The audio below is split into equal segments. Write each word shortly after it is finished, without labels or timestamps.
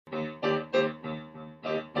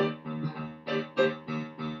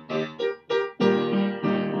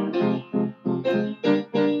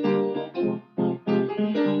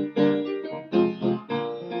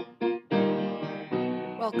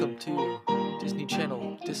Disney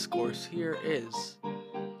Channel Discourse. Here is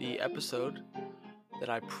the episode that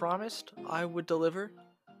I promised I would deliver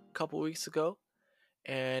a couple weeks ago,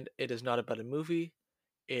 and it is not about a movie.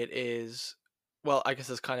 It is, well, I guess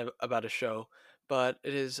it's kind of about a show, but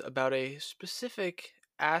it is about a specific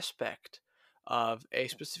aspect of a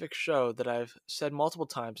specific show that I've said multiple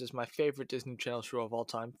times is my favorite Disney Channel show of all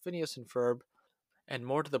time, Phineas and Ferb. And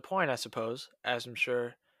more to the point, I suppose, as I'm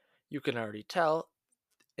sure you can already tell,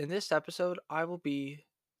 in this episode, I will be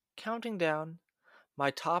counting down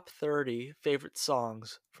my top 30 favorite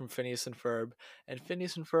songs from Phineas and Ferb, and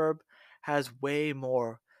Phineas and Ferb has way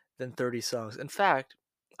more than 30 songs. In fact,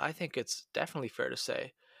 I think it's definitely fair to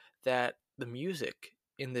say that the music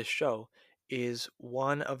in this show is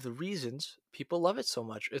one of the reasons people love it so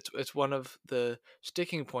much. It's one of the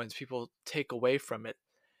sticking points people take away from it.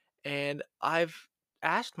 And I've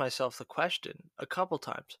asked myself the question a couple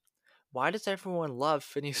times, why does everyone love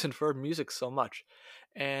Phineas and Ferb music so much?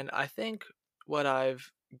 And I think what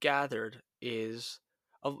I've gathered is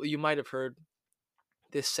you might have heard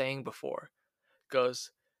this saying before. It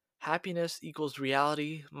goes, happiness equals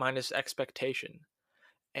reality minus expectation.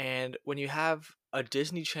 And when you have a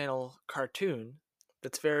Disney Channel cartoon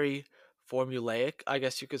that's very formulaic, I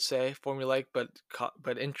guess you could say, formulaic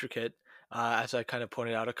but intricate, as I kind of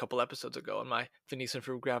pointed out a couple episodes ago in my Phineas and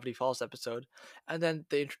Ferb Gravity Falls episode, and then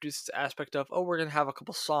they introduce this aspect of, oh, we're gonna have a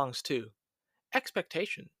couple songs too.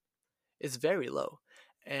 Expectation is very low,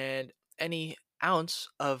 and any ounce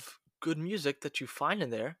of good music that you find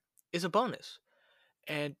in there is a bonus.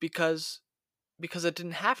 And because it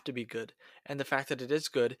didn't have to be good, and the fact that it is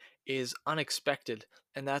good is unexpected,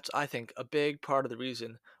 and that's, I think, a big part of the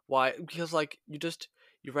reason why. Because like you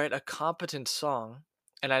write a competent song,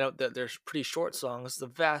 and I know that there's pretty short songs. The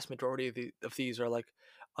vast majority of these are like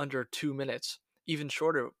under 2 minutes, even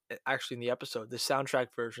shorter actually in the episode. The soundtrack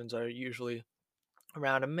versions are usually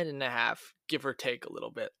around a minute and a half, give or take a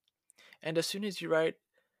little bit. And as soon as you write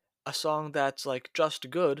a song that's like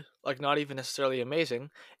just good, like not even necessarily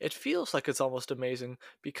amazing, it feels like it's almost amazing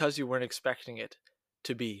because you weren't expecting it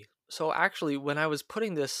to be. So actually, when I was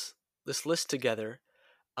putting this list together,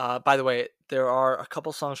 by the way, there are a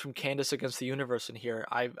couple songs from Candace Against the Universe in here.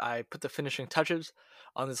 I put the finishing touches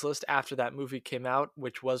on this list after that movie came out,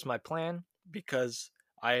 which was my plan because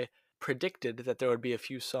I predicted that there would be a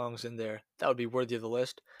few songs in there that would be worthy of the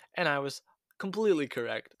list, and I was completely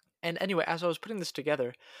correct. And anyway, as I was putting this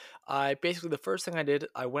together, I basically, the first thing I did,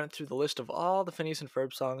 I went through the list of all the Phineas and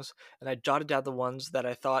Ferb songs, and I jotted down the ones that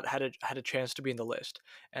I thought had a chance to be in the list.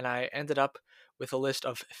 And I ended up with a list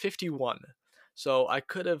of 51. So I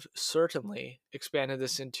could have certainly expanded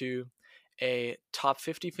this into a top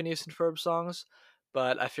 50 Phineas and Ferb songs,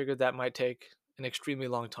 but I figured that might take an extremely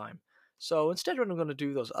long time. So instead, what I'm going to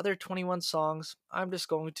do, those other 21 songs, I'm just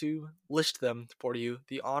going to list them for you,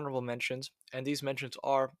 the honorable mentions, and these mentions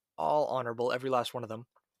are all honorable, every last one of them.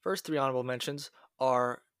 First three honorable mentions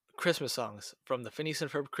are Christmas songs from the Phineas and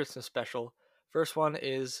Ferb Christmas special. First one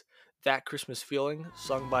is That Christmas Feeling,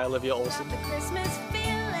 sung by Olivia Olson.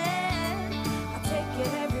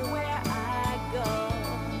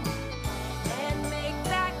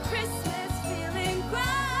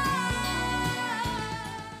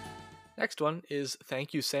 Next one is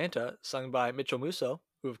Thank You Santa, sung by Mitchell Musso,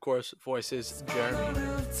 who of course voices Jeremy.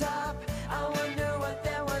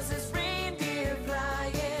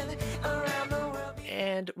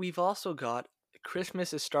 And we've also got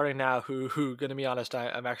Christmas Is Starting Now, who gonna be honest,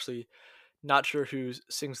 I'm actually not sure who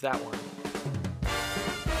sings that one.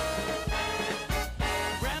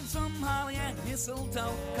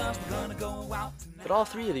 But all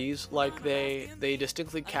three of these, like they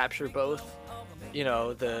distinctly capture both,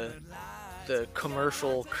 the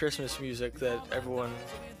commercial Christmas music that everyone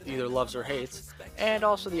either loves or hates, and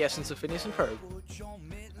also the essence of Phineas and Ferb.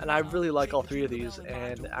 And I really like all three of these,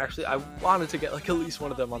 and actually I wanted to get like at least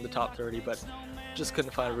one of them on the top 30, but just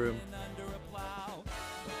couldn't find room.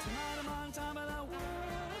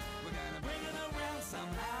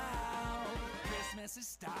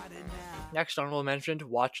 Next honorable mention,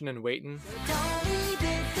 Watchin' and Waitin'.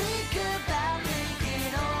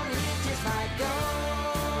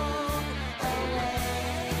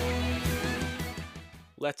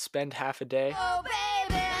 Let's Spend Half a Day. Oh,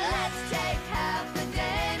 baby, let's take half a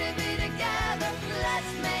day to be together.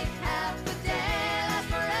 Let's make half a day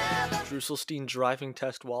last forever. Drusselstein Driving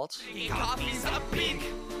Test Waltz. Coffee's a big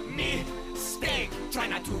mistake. Try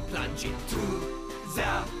not to plunge into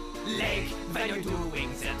the lake when you're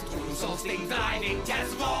doing that Drusselstein Driving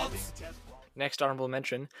Test Waltz. Next honorable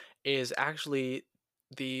mention is actually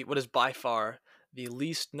what is by far the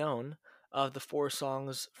least known of the four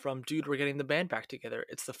songs from Dude, We're Getting the Band Back Together.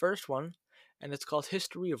 It's the first one, and it's called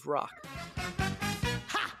History of Rock.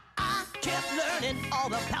 I kept learning all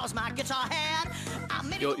the powers my guitar had.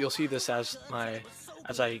 You'll see this as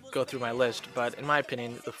I go through my list, but in my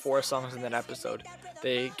opinion, the 4 songs in that episode,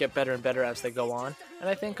 they get better and better as they go on, and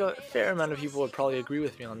I think a fair amount of people would probably agree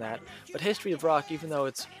with me on that. But History of Rock, even though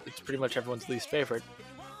it's pretty much everyone's least favorite,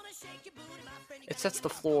 it sets the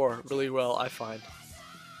floor really well, I find,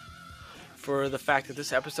 for the fact that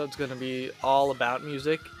this episode's going to be all about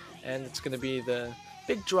music, and it's going to be the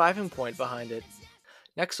big driving point behind it.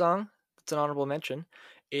 Next song, that's an honorable mention,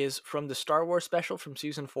 is from the Star Wars special from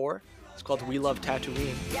Season 4. It's called We Love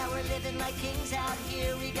Tatooine. Yeah, we're living like kings out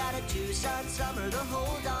here. We got a Tucson summer, the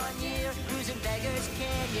hold on year. Cruising Beggars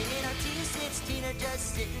Canyon in our T16, or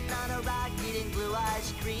just sitting on a rock eating blue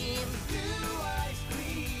ice cream. Blue ice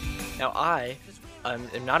cream. Now, I am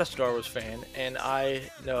not a Star Wars fan, and I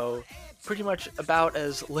know pretty much about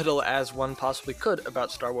as little as one possibly could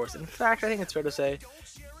about Star Wars. In fact, I think it's fair to say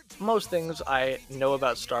most things I know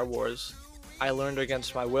about Star Wars I learned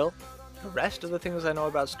against my will. The rest of the things I know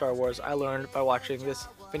about Star Wars I learned by watching this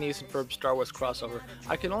Phineas and Ferb Star Wars crossover.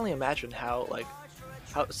 I can only imagine how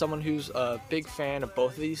someone who's a big fan of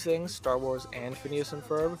both of these things, Star Wars and Phineas and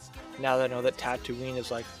Ferb, now that I know that Tatooine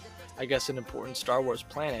is I guess an important Star Wars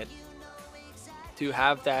planet, to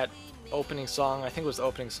have that opening song, I think it was the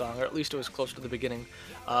opening song, or at least it was close to the beginning,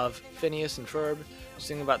 of Phineas and Ferb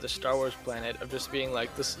singing about the Star Wars planet, of just being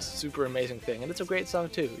like this super amazing thing. And it's a great song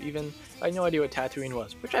too, even if I had no idea what Tatooine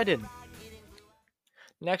was, which I didn't.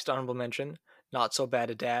 Next honorable mention, Not So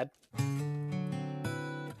Bad a Dad.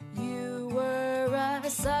 You were a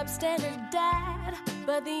substandard dad,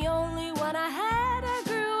 but the only one I had. I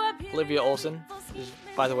grew up here. Olivia Olson is,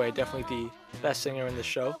 by the way, definitely the best singer in the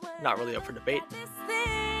show. Not really up for debate. This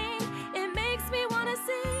thing, it makes me want to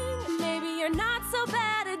sing. Maybe you're not so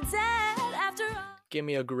bad a dad after all. Give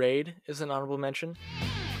Me a Grade is an honorable mention.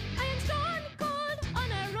 I am stone cold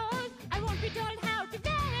on a roll. I won't be told how to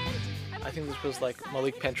dance. I think this was like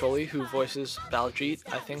Malik Pancholi who voices Baljeet.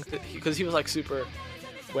 I think that because he was like super,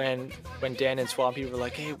 when Dan and Swampy were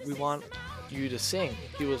like, hey, we want you to sing,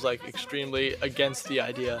 he was like extremely against the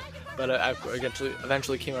idea, but I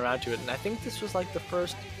eventually came around to it, and I think this was like the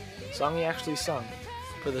first song he actually sung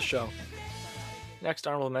for the show. Next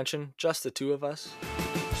honorable mention, Just the Two of Us.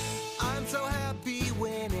 I'm so happy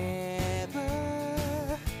whenever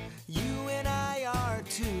you and I are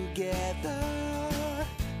together.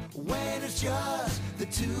 When it's just the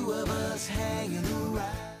two of us hanging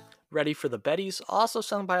around. Ready for the Bettys, also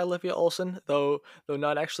sung by Olivia Olson, though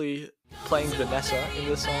not actually playing Vanessa in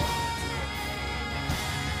this song.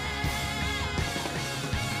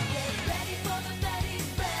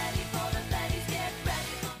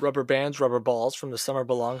 Rubber Bands, Rubber Balls from the Summer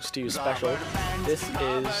Belongs to You special. This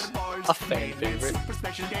is a fan favorite.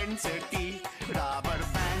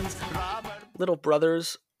 Little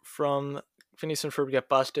Brothers from Phineas and Ferb Get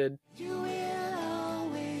Busted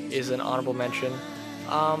is an honorable mention.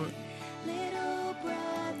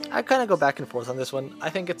 I kind of go back and forth on this one. I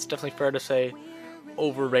think it's definitely fair to say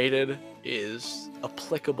Overrated is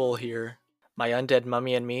applicable here. My Undead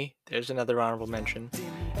Mummy and Me, there's another honorable mention.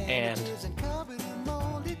 And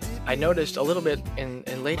I noticed a little bit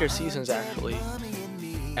in later seasons, actually,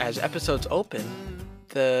 as episodes open,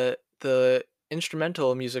 the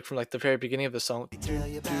instrumental music from like the very beginning of the song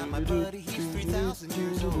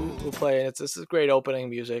will play, and this is great opening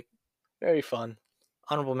music, very fun.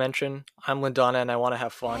 Honorable mention, I'm Lindana and I Want to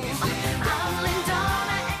Have Fun.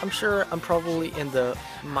 I'm sure I'm probably in the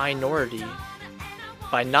minority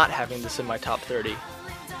by not having this in my top 30.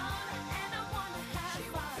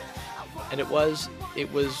 And it was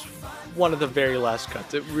one of the very last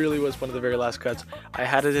cuts. It really was one of the very last cuts. I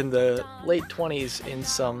had it in the late 20s in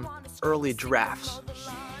some early drafts.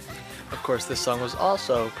 Of course, this song was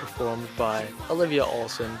also performed by Olivia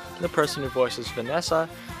Olson. The person who voices Vanessa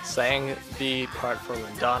sang the part for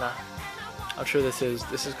Lindana. I'm sure this is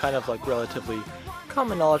kind of like relatively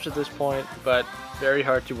common knowledge at this point, but very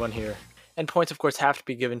hard to unhear. And points, of course, have to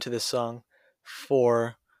be given to this song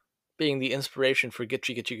for being the inspiration for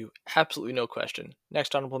Gitchy Gitchy Goo. Absolutely no question.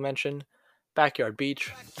 Next honorable mention, Backyard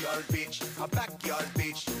Beach. Backyard beach, a backyard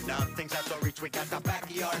beach. Now things have to reach, we got a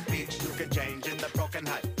backyard beach. You can change in the broken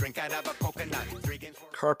hut, drink out of a coconut. 3 games for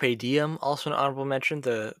Carpe Diem, also an honorable mention,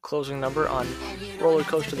 the closing number on Roller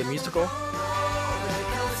Coaster the Musical.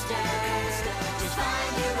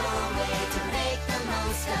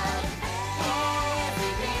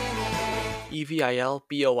 EVIL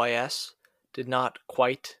BOYS did not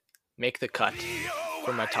quite make the cut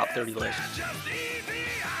for my top 30 list.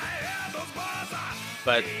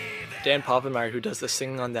 But Dan Povenmire, who does the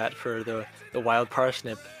singing on that for the Wild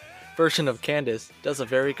Parsnip, version of Candace does a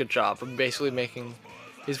very good job of basically making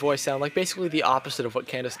his voice sound like basically the opposite of what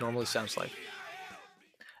Candace normally sounds like.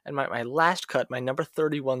 And my last cut, my number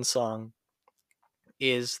 31 song,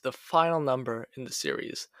 is the final number in the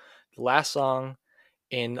series. The last song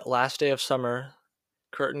in Last Day of Summer,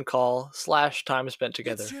 Curtain Call / Time Spent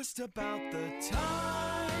Together. It's just about the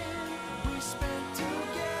time we spent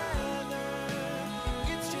together.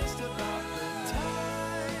 It's just about the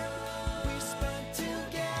time we spent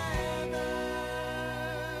together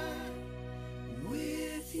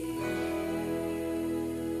with you.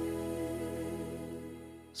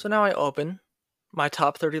 So now I open my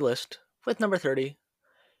top 30 list with number 30,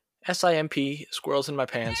 SIMP, Squirrels in My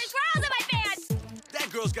Pants. That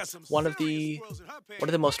girl's got some One of the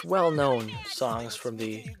most well-known songs from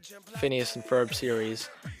the Phineas and Ferb series.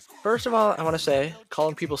 First of all, I want to say,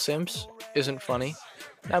 calling people simps isn't funny.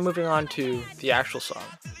 Now moving on to the actual song.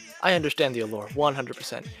 I understand the allure,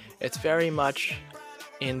 100%. It's very much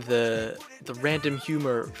in the random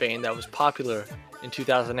humor vein that was popular in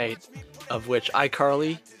 2008, of which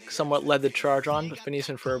iCarly somewhat led the charge on, but Phineas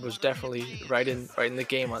and Ferb was definitely right in the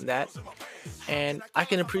game on that. And I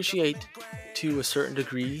can appreciate, to a certain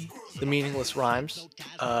degree, the meaningless rhymes,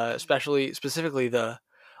 specifically the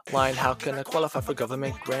line, "How can I qualify for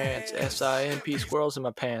government grants? SIMP, squirrels in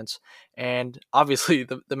my pants." And obviously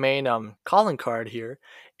the main calling card here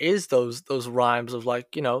is those rhymes of,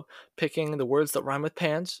 like, you know, picking the words that rhyme with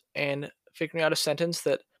pants and figuring out a sentence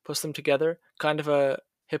that puts them together, kind of a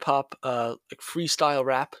hip-hop like freestyle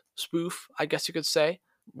rap spoof, I guess you could say.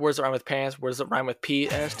 Words that rhyme with pants, words that rhyme with P,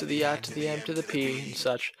 S to the I to the M to the P, and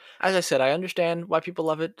such. As I said, I understand why people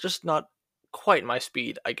love it, just not quite my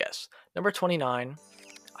speed, I guess. Number 29,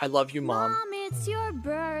 I Love You, Mom. Mom, it's your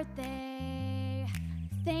birthday.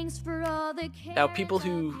 Thanks for all the care. Now, people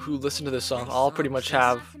who listen to this song all pretty much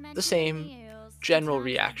have the same general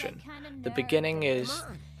reaction. The beginning is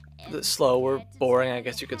slow or boring, I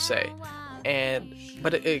guess you could say,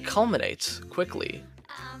 but it culminates quickly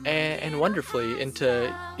and wonderfully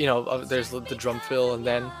into, you know, there's the drum fill, and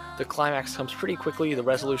then the climax comes pretty quickly, the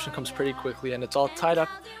resolution comes pretty quickly, and it's all tied up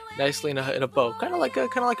nicely in a bow, kind of like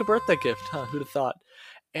a birthday gift, huh? Who'd have thought?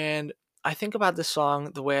 And I think about this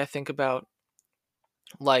song the way I think about,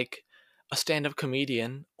 like, a stand-up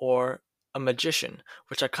comedian or a magician,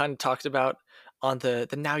 which I kind of talked about on the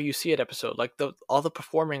Now You See It episode. Like, all the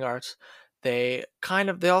performing arts, they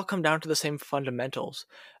all come down to the same fundamentals,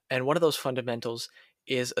 and one of those fundamentals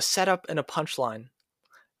is a setup and a punchline.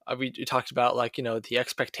 We talked about, like, you know, the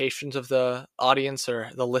expectations of the audience, or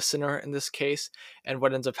the listener in this case, and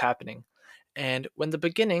what ends up happening. And when the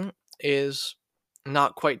beginning is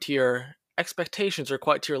not quite to your expectations or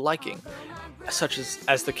quite to your liking, such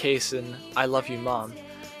as the case in I Love You, Mom,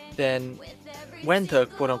 then when the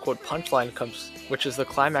quote-unquote punchline comes, which is the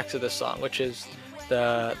climax of this song, which is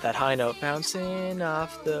that high note, bouncing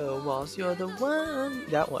off the walls, you're the one,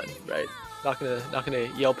 that one, right? Not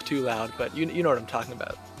gonna yelp too loud, but you know what I'm talking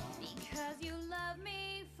about.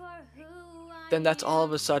 Then that's all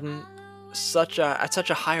of a sudden at such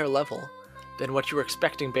a higher level than what you were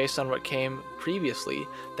expecting based on what came previously,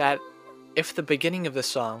 that if the beginning of the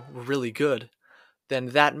song were really good, then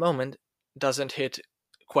that moment doesn't hit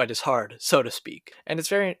quite as hard, so to speak. And it's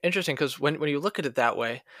very interesting because when you look at it that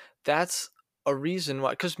way, that's a reason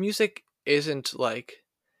why, because music isn't like,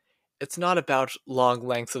 it's not about long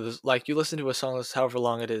lengths of this. Like, you listen to a song that's however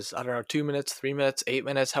long it is, I don't know, 2 minutes, 3 minutes, 8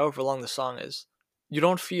 minutes, however long the song is. You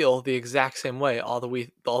don't feel the exact same way all the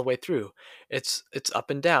way through. It's up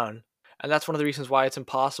and down. And that's one of the reasons why it's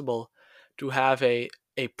impossible to have a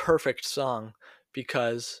perfect song,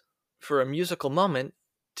 because for a musical moment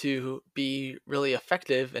to be really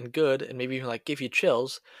effective and good and maybe even like give you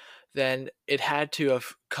chills, then it had to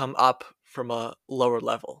have come up from a lower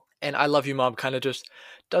level. And I Love You, Mom kind of just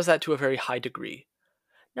does that to a very high degree.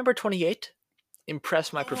 Number 28,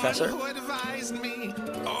 Impress My Professor. Who advised me,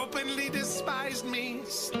 openly despised me,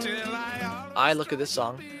 still I look at this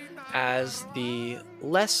song as the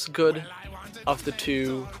less good of the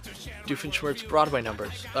two Doofenshmirtz Broadway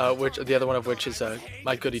numbers, which the other one of which is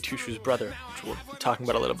My Goody Two Shoes Brother, which we'll be talking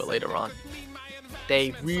about a little bit later on.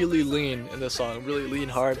 They really lean in this song, really lean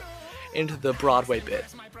hard into the Broadway bit.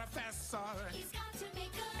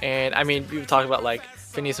 And I mean, people talk about like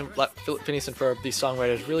Phineas and Ferb, these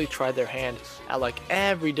songwriters really tried their hand at like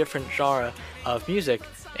every different genre of music.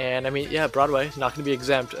 And I mean, yeah, Broadway is not going to be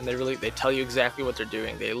exempt, and they tell you exactly what they're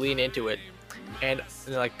doing. They lean into it. And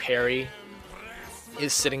like Perry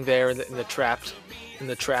is sitting there in the trap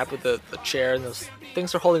with the chair, and those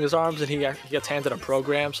things are holding his arms, and he gets handed a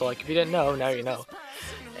program. So like, if you didn't know, now you know.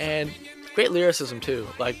 And great lyricism too.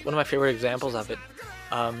 Like, one of my favorite examples of it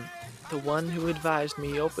The one who advised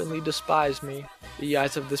me openly despised me. The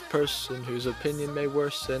eyes of this person whose opinion may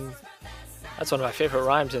worsen. That's one of my favorite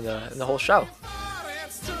rhymes in the whole show.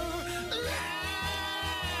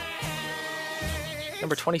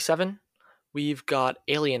 Number 27, we've got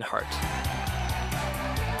Alien Heart.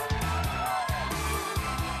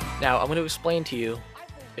 Now, I'm going to explain to you,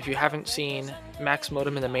 if you haven't seen Max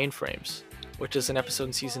Modem and the Mainframes, which is an episode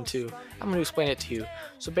in Season 2, I'm going to explain it to you.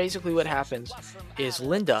 So basically what happens is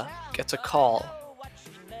Linda gets a call,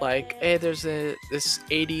 like, hey, there's this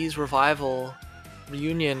 80s revival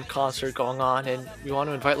reunion concert going on, and we want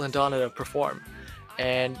to invite Lindana to perform.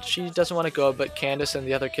 And she doesn't want to go, but Candace and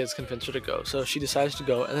the other kids convince her to go. So she decides to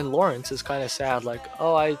go, and then Lawrence is kind of sad, like,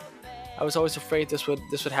 oh, I was always afraid this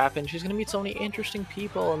would happen. She's gonna meet so many interesting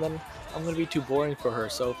people, and then I'm gonna be too boring for her.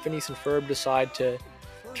 So Phineas and Ferb decide to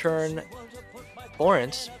turn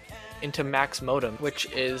Lawrence into Max Modem, which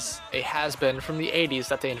is a has-been from the 80s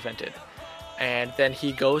that they invented. And then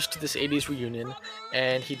he goes to this 80s reunion,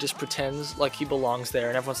 and he just pretends like he belongs there,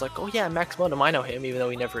 and everyone's like, oh yeah, Max Modem, I know him, even though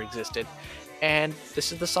he never existed. And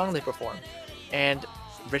this is the song they perform. And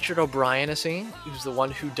Richard O'Brien is singing, who's the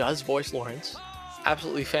one who does voice Lawrence.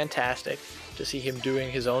 Absolutely fantastic to see him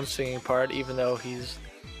doing his own singing part, even though he's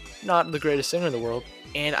not the greatest singer in the world.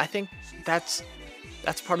 And I think that's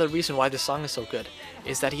part of the reason why this song is so good,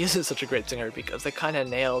 is that he isn't such a great singer, because they kind of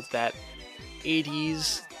nailed that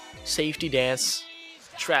 80s safety dance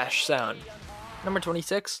trash sound. Number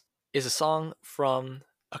 26 is a song from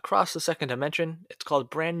Across the Second Dimension. It's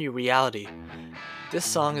called Brand New Reality. This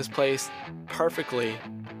song is placed perfectly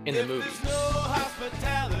in the movie.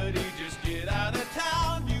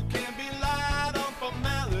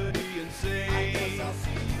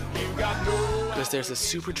 Because there's a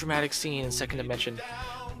super dramatic scene in Second Dimension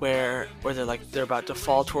where they're about to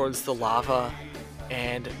fall towards the lava,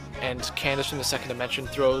 and Candace from the Second Dimension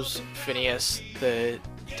throws Phineas the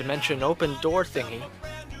dimension open door thingy,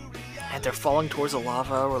 and they're falling towards the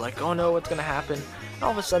lava. We're like, oh no, what's gonna happen? And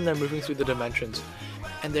all of a sudden they're moving through the dimensions,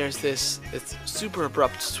 and there's this super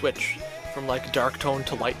abrupt switch from like dark tone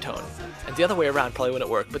to light tone. And the other way around probably wouldn't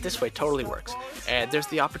work, but this way totally works. And there's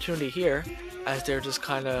the opportunity here, as they're just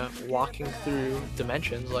kind of walking through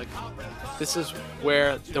dimensions, like, this is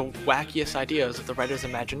where the wackiest ideas of the writer's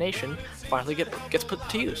imagination finally gets put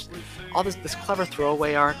to use. All this clever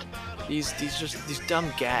throwaway art, these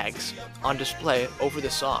dumb gags on display over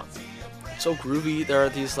the song. It's so groovy. There are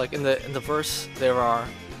these, like, in the verse, there are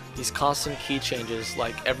these constant key changes,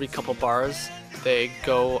 like every couple bars they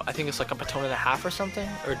go, I think it's like up a tone and a half or something,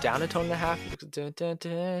 or down a tone and a half.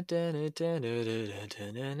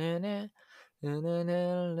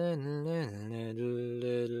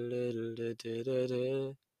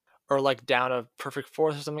 Or like down a perfect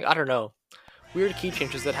fourth or something. I don't know. Weird key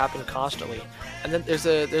changes that happen constantly. And then there's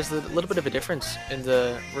a little bit of a difference in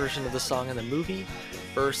the version of the song in the movie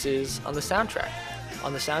versus on the soundtrack.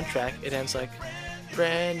 On the soundtrack, it ends like,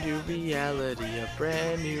 brand new reality, a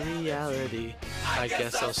brand new reality. I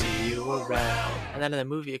guess I'll see you around. And then in the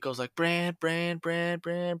movie, it goes like, brand.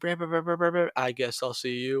 I guess I'll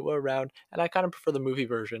see you around. And I kind of prefer the movie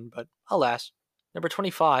version, but alas. Number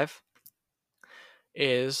 25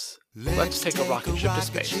 is Let's Take a Rocket Ship to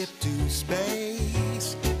Space.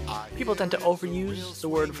 People tend to overuse the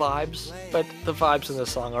word vibes, but the vibes in the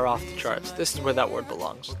song are off the charts. This is where that word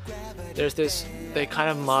belongs. There's this, they kind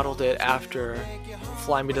of modeled it after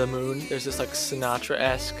Fly Me to the Moon. There's this like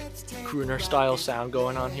Sinatra-esque crooner style sound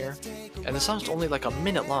going on here, and the song's only like a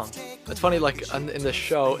minute long. It's funny, like in the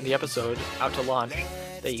show, in the episode Out to Launch,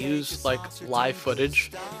 they use like live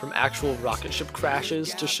footage from actual rocket ship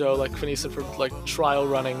crashes to show like Phineas and Ferb like trial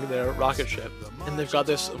running their rocket ship, and they've got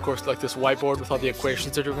this, of course, like this whiteboard with all the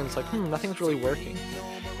equations they're doing. It's like, nothing's really working.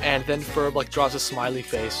 And then Ferb like draws a smiley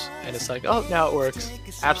face, and it's like, oh, now it works.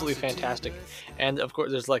 Absolutely fantastic. And of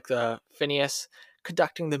course, there's like the Phineas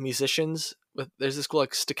conducting the musicians with, there's this cool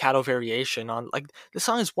like staccato variation on, like, the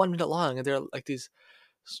song is 1 minute long, and there are like these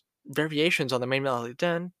variations on the main melody,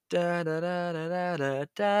 dun, da, da, da, da, da, da,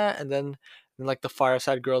 da, and then like the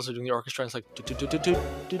Fireside Girls are doing the orchestra, and it's like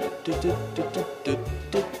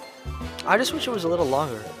I just wish it was a little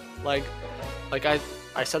longer. Like I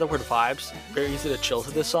said the word vibes, very easy to chill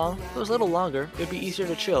to this song. If it was a little longer, it'd be easier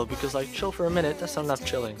to chill, because like chill for a minute, that's not enough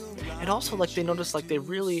chilling. And also, like, they noticed like they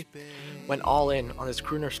really went all in on this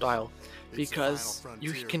crooner style, because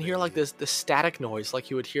you can hear like this static noise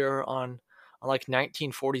like you would hear on like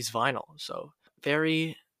 1940s vinyl. So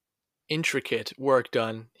very intricate work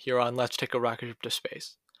done here on Let's Take a Rocket Ship to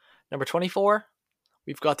Space. Number 24,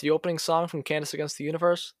 we've got the opening song from Candace Against the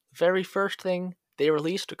Universe. The very first thing they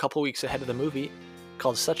released a couple weeks ahead of the movie,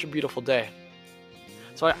 called Such a Beautiful Day.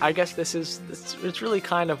 So I guess it's really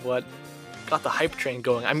kind of what got the hype train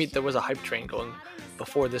going. I mean, there was a hype train going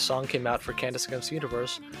before this song came out for Candace Against the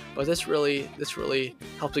Universe, but this really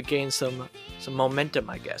helped it gain some momentum,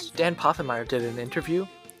 I guess. Dan Poffenmeyer did an interview,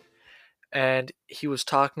 and he was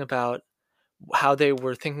talking about how they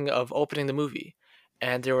were thinking of opening the movie,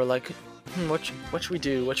 and they were like, what should we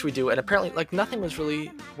do? And apparently, like, nothing was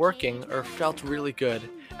really working or felt really good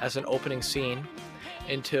as an opening scene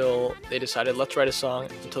until they decided, let's write a song,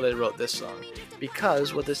 until they wrote this song.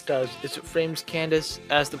 Because what this does is it frames Candace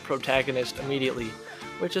as the protagonist immediately,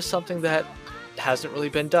 which is something that hasn't really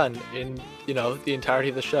been done in, the entirety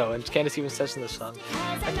of the show. And Candace even says in the song,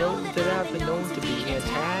 I know that I've been known to be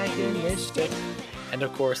antagonistic. And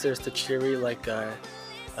of course, there's the cheery,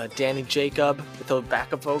 Danny Jacob with the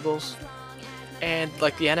backup vocals. And,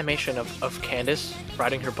 the animation of Candace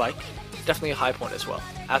riding her bike, definitely a high point as well.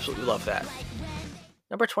 Absolutely love that.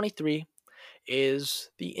 Number 23 is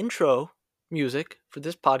the intro music for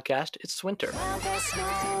this podcast. It's Swinter.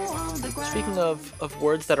 Speaking of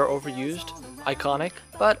words that are overused, iconic,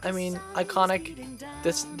 but I mean, iconic,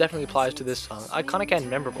 this definitely applies to this song. Iconic and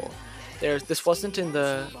memorable. This wasn't in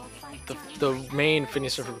the main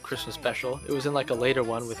Phineas and Ferb Christmas special. It was in a later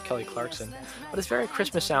one with Kelly Clarkson, but it's very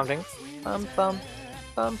Christmas sounding. Bum bum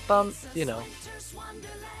bum bum,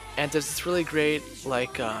 And there's this really great,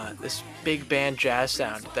 this big band jazz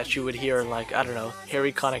sound that you would hear in,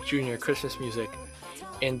 Harry Connick Jr. Christmas music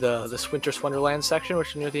in the Swinter's Wonderland section,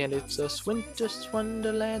 which near the end, it's a Swinter's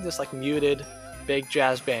Wonderland, this, muted, big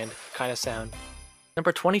jazz band kind of sound.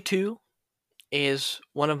 Number 22 is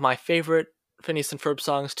one of my favorite Phineas and Ferb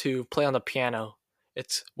songs to play on the piano.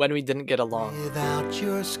 It's When We Didn't Get Along. Without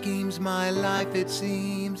your schemes, my life, it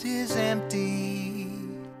seems, is empty.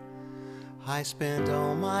 I spent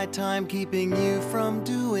all my time keeping you from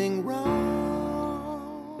doing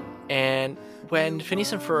wrong. And when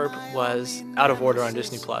Phineas and Ferb was out of order on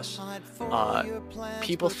Disney Plus,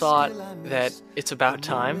 people thought that It's About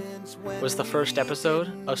Time was the first episode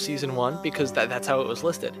of season 1 because that's how it was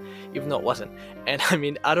listed, even though it wasn't. And I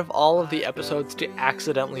mean, out of all of the episodes to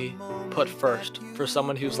accidentally put first for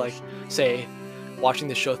someone who's say, watching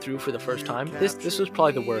the show through for the first time, this was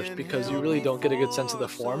probably the worst because you really don't get a good sense of the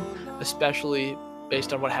form, especially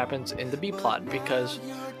based on what happens in the B-plot, because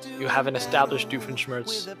you haven't established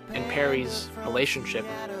Doofenshmirtz and Perry's relationship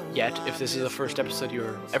yet, if this is the first episode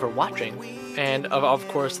you're ever watching. And of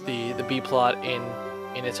course, the B-plot in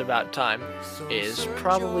It's About Time is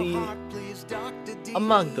probably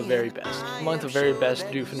among the very best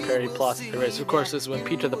Doof and Perry plots there is. Of course, this is when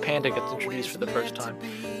Peter the Panda gets introduced for the first time,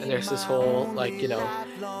 and there's this whole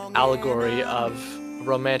allegory of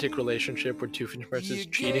romantic relationship where Doofenshmirtz is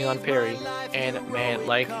cheating on Perry. And man,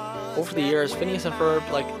 over the years, Phineas and Ferb,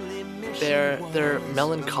 their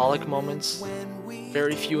melancholic moments,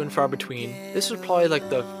 very few and far between. This was probably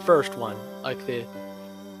the first one,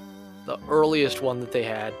 the earliest one that they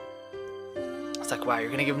had. It's wow, you're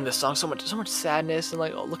gonna give him this song so much sadness, and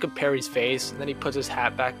look at Perry's face, and then he puts his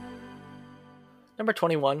hat back. Number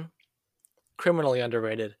 21, criminally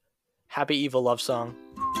underrated, Happy Evil Love Song.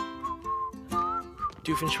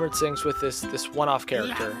 Doofenshmirtz sings with this one-off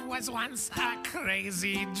character. Love was once a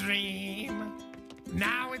crazy dream.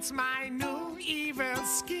 Now it's my new evil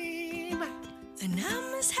scheme. And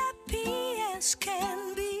I'm as happy as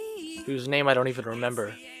can be. Whose name I don't even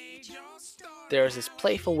remember. There's this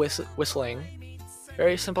playful whistling,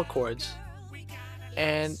 very simple chords,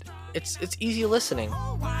 and it's easy listening.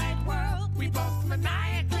 Wide world, we both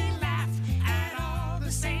maniacally laugh at all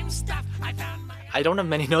the same stuff. I don't have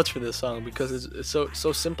many notes for this song because it's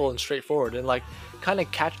so simple and straightforward, and I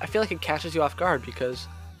feel like it catches you off guard because,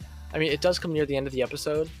 I mean, it does come near the end of the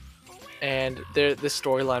episode, and this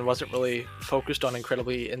storyline wasn't really focused on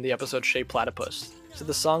incredibly in the episode Shea Platypus. So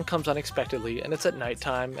the song comes unexpectedly, and it's at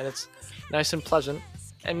nighttime, and it's nice and pleasant,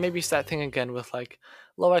 and maybe it's that thing again with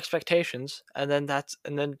low expectations, and then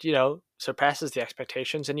surpasses the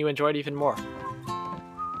expectations, and you enjoy it even more.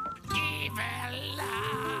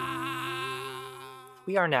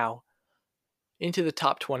 We are now into the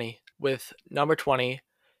top 20 with number 20,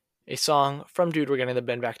 a song from Dude, We're Getting the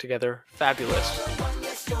Band Back Together, Fabulous.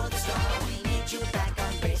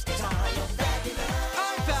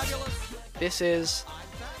 This is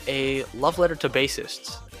a love letter to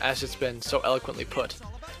bassists, as it's been so eloquently put.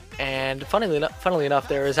 And funnily enough,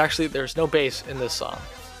 there's no bass in this song.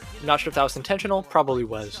 I'm not sure if that was intentional, probably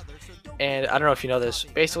was. And I don't know if you know this,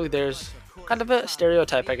 basically there's kind of a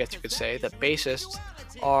stereotype, I guess you could say, that bassists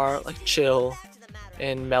are chill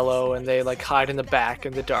and mellow, and they hide in the back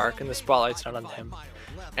in the dark and the spotlight's not on them.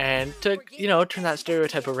 And to turn that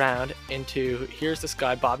stereotype around into, here's this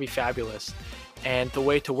guy Bobby Fabulous, And the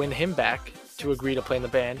way to win him back to agree to play in the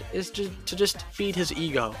band is to just feed his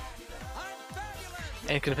ego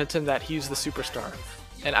and convince him that he's the superstar.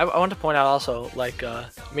 And I want to point out also, like,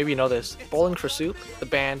 maybe you know this, Bowling for Soup, the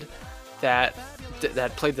band that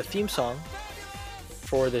played the theme song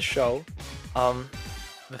for this show,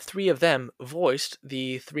 the three of them voiced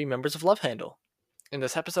the three members of Love Handle in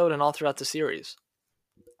this episode and all throughout the series.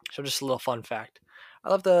 So just a little fun fact. I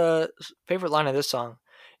love the favorite line of this song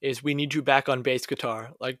is "We need you back on bass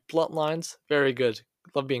guitar." Like, blunt lines, very good.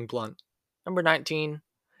 Love being blunt. Number 19,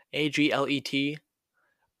 AGLET,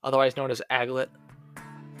 otherwise known as Aglet.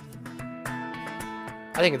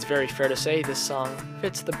 I think it's very fair to say this song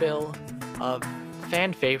fits the bill of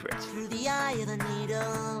fan favorites. Through the eye of the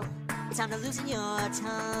needle, it's time to loosen your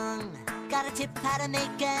tongue. Got a tip how to make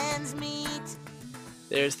ends meet.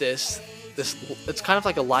 There's this, it's kind of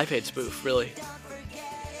like a Live Aid spoof, really.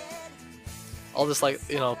 All this, like,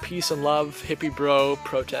 you know, peace and love, hippie bro,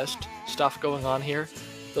 protest stuff going on here.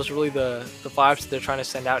 Those are really the vibes that they're trying to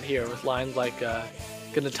send out here with lines like,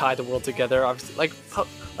 gonna tie the world together. Obviously,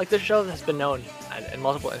 like this show has been known in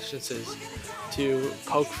multiple instances to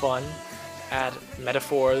poke fun at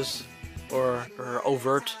metaphors or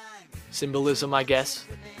overt symbolism, I guess,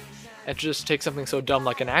 and to just take something so dumb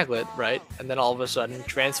like an aglet, right, and then all of a sudden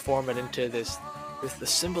transform it into this the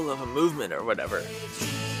symbol of a movement or whatever.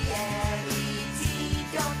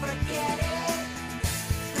 Don't forget it.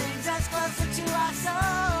 Brings us closer to our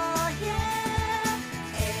soul, yeah.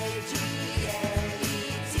 A-G-L-E-T.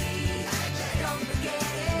 Don't forget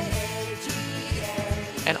it.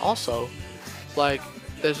 A-G-L-E-T. And also, like,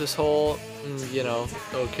 there's this whole, you know,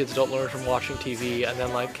 oh, kids don't learn from watching TV, and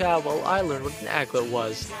then like, yeah, well, I learned what an aglet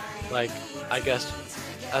was. Like, I guess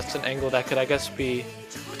that's an angle that could, I guess, be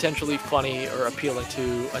potentially funny or appealing to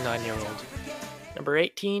a 9-year-old. Number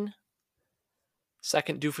 18,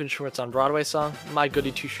 second Doofenshmirtz on Broadway song, My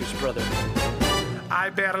Goody Two Shoes Brother. I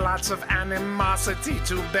bear lots of animosity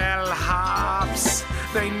to bellhops.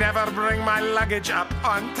 They never bring my luggage up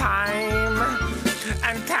on time.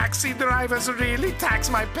 And taxi drivers really tax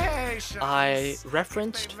my patience. I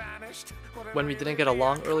referenced When We Didn't Get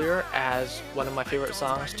Along earlier as one of my favorite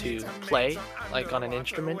songs to play, like on an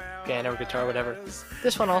instrument, piano or guitar, whatever.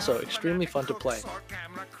 This one also, extremely fun to play.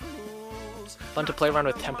 Fun to play around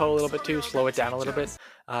with tempo a little bit too, slow it down a little bit.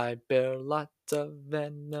 I bear lots of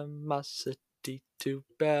animosity to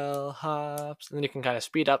bellhops. And then you can kind of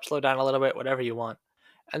speed up, slow down a little bit, whatever you want.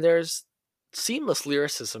 And there's seamless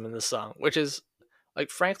lyricism in this song, which is, like,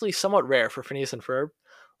 frankly, somewhat rare for Phineas and Ferb.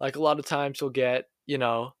 Like, a lot of times you'll get, you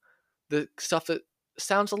know, the stuff that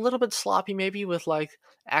sounds a little bit sloppy maybe with, like,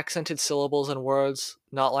 accented syllables and words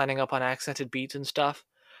not lining up on accented beats and stuff.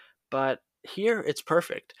 But here, it's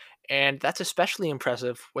perfect. And that's especially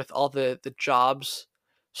impressive with all the jobs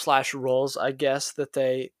 / roles, I guess, that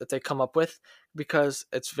they come up with, because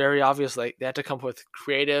it's very obvious, like, they had to come up with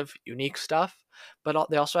creative, unique stuff, but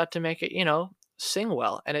they also had to make it, you know, sing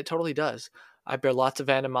well, and it totally does. I bear lots of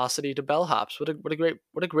animosity to bellhops. What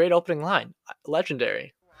a great opening line.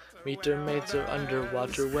 Legendary. Meter maids or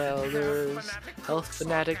underwater whalers, health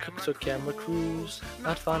fanatic cooks or camera crews,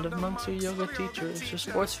 not fond of monks or yoga teachers, or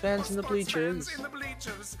sports fans in the bleachers.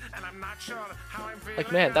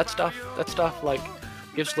 Like, man, that stuff like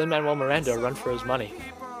gives Lin-Manuel Miranda a run for his money.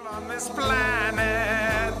 On this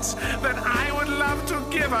planet that I would love to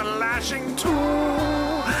give a lashing to,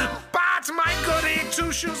 but my goody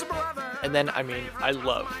two shoes brother. And then, I mean, I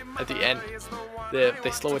love at the end,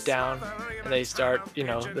 they slow it down and they start, you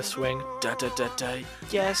know, the swing, da da da da.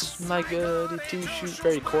 Yes, my goody two shoes,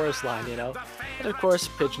 very chorus line, you know. And of course,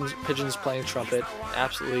 pigeons playing trumpet,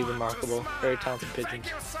 absolutely remarkable, very talented pigeons.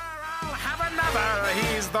 Have another,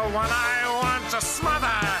 he's the one I want to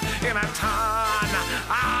smother in a ton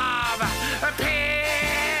of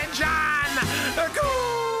pigeon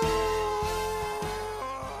goo.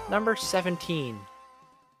 Number 17,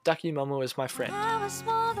 Ducky Momo Is My Friend. I was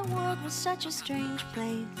small, the world was such a strange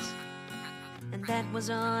place. And that was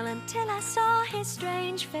all until I saw his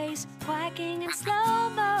strange face quacking in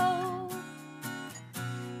slow-mo.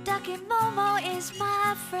 Ducky Momo is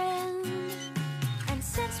my friend. And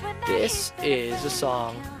since we met, This is a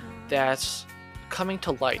song that's coming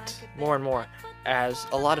to light more and more as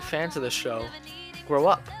a lot of fans of this show grow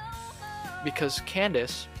up. Because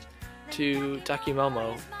Candace to Ducky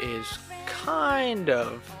Momo is kind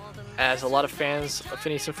of as a lot of fans of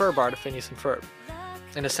Phineas and Ferb are to Phineas and Ferb,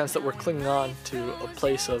 in a sense that we're clinging on to a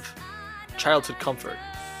place of childhood comfort.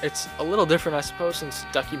 It's a little different, I suppose, since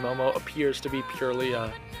Ducky Momo appears to be purely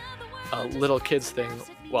a little kids thing,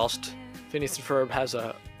 whilst Phineas and Ferb has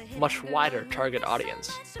a much wider target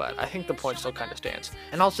audience, but I think the point still kind of stands.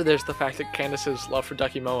 And also there's the fact that Candace's love for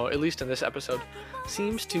Ducky Momo, at least in this episode,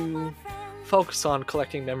 seems to focus on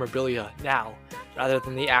collecting memorabilia now, rather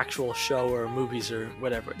than the actual show or movies or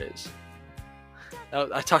whatever it is. Now,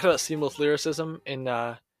 I talked about seamless lyricism in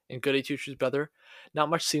Goody Two-Shoes Brother. Not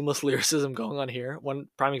much seamless lyricism going on here. One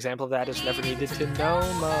prime example of that is Never Needed to Know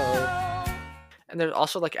Mo. And there's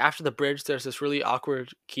also, like, after the bridge, there's this really awkward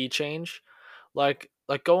key change. Like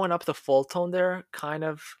going up the full tone there, kind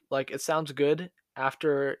of, like, it sounds good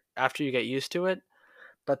after you get used to it.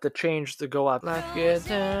 But the change to go up, like, get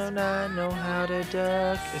down, I know how to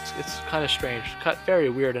duck. It's kind of strange. Very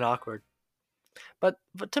weird and awkward. But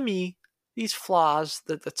to me, these flaws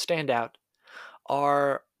that stand out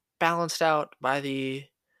are balanced out by the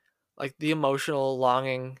emotional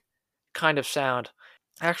longing kind of sound.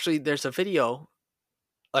 Actually, there's a video,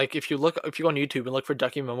 like if you go on YouTube and look for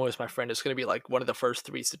Ducky Momo Is My Friend, it's going to be like one of the first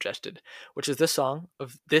 3 suggested, which is this song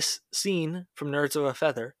of this scene from Nerds of a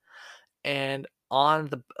Feather. And on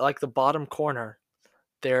the bottom corner,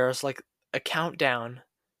 there's like a countdown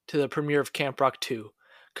to the premiere of Camp Rock 2.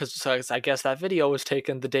 Because I guess that video was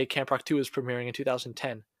taken the day Camp Rock 2 was premiering in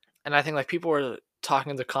 2010. And I think like people were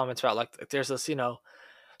talking in the comments about like there's this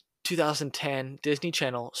 2010 Disney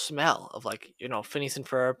Channel smell of like Phineas and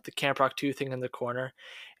Ferb, the Camp Rock 2 thing in the corner,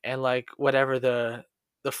 and like whatever the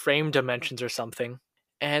frame dimensions or something,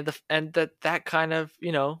 and that kind of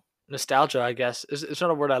nostalgia, I guess, is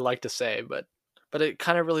not a word I like to say, but it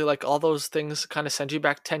kind of really, like, all those things kind of send you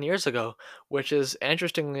back 10 years ago, which is,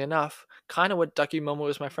 interestingly enough, kind of what Ducky Momo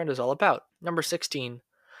Is My Friend is all about. Number 16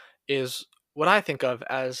 is what I think of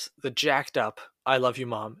as the jacked up I Love You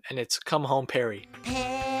Mom, and it's Come Home Perry.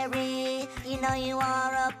 Perry, you know you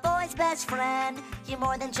are a boy's best friend. You're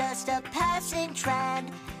more than just a passing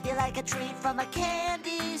trend. You're like a treat from a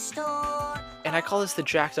candy store. And I call this the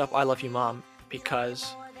jacked up I Love You Mom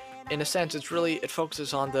because, in a sense, it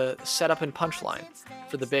focuses on the setup and punchline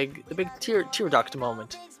for the big tear duct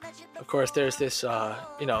moment. Of course, there's this,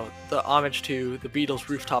 the homage to the Beatles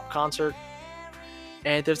rooftop concert,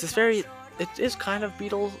 and there's this it is kind of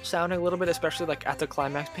Beatles sounding a little bit, especially like at the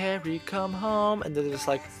climax, Perry, come home, and then there's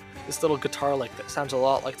like this little guitar lick that sounds a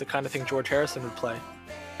lot like the kind of thing George Harrison would play.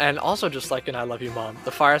 And also, just like in I Love You Mom,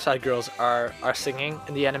 the Fireside Girls are singing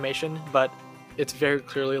in the animation, but it's very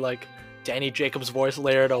clearly like Danny Jacobs' voice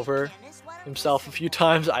layered over himself a few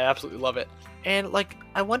times. I absolutely love it. And like,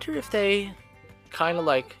 I wonder if they kind of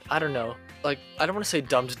like, I don't know, like, I don't want to say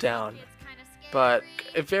dumbed down, but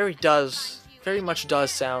it very much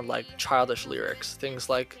does sound like childish lyrics. Things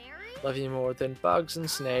like, love you more than bugs and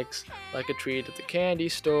snakes, like a treat at the candy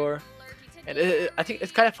store. And I think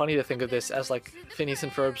it's kind of funny to think of this as like Phineas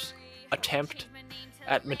and Ferb's attempt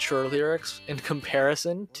at mature lyrics in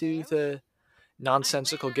comparison to the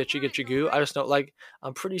nonsensical Get You Goo. I just know, like,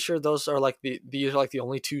 I'm pretty sure these are like the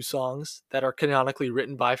only 2 songs that are canonically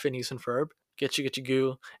written by Phineas and Ferb, Get You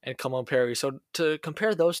Goo and Come On Perry. So to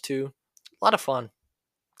compare those two, a lot of fun.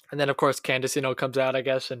 And then of course Candace, comes out, I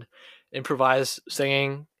guess, and improvised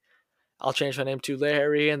singing I'll Change My Name to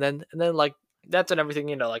Larry, and then like that's and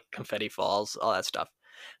everything, like confetti falls, all that stuff.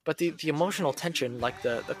 But the emotional tension, like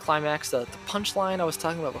the climax, the punchline I was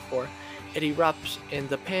talking about before, it erupts in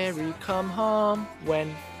the Perry Come Home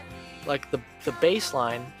when like the bass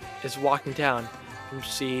line is walking down from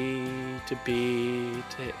C to B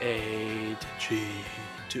to A to G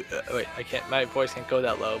to wait, my voice can't go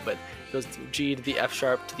that low, but it goes to G to the F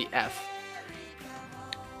sharp to the F.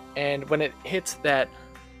 And when it hits that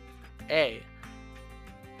A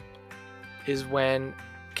is when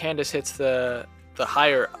Candace hits the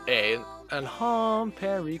higher A, and home,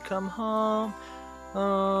 Perry, come home,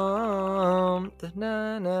 na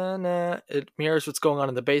na na. It mirrors what's going on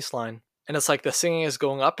in the bass line, and it's like the singing is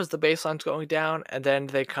going up as the bass line's going down, and then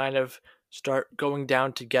they kind of start going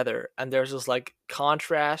down together, and there's this like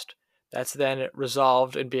contrast that's then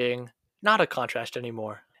resolved in being not a contrast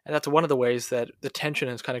anymore. And that's one of the ways that the tension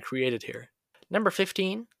is kind of created here. Number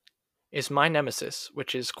 15 is My Nemesis,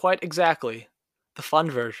 which is quite exactly the fun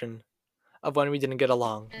version of When We Didn't Get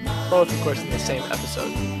Along. Both, of course, in the same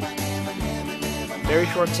episode. Very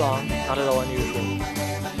short song, not at all unusual.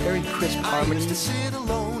 Very crisp harmonies. Sit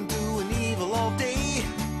alone doing evil all day,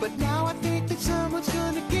 but now I think that someone's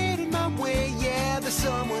gonna get in my way. Yeah, there's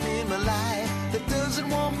someone in my life that doesn't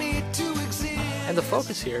want me to exist. And the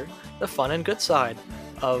focus here, the fun and good side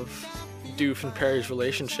of Doof and Perry's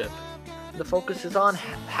relationship. The focus is on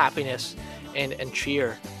happiness and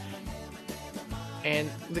cheer. And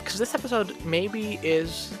because this episode maybe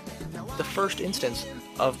is the first instance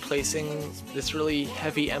of placing this really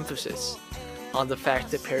heavy emphasis on the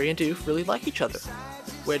fact that Perry and Doof really like each other,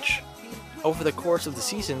 which over the course of the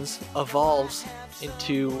seasons evolves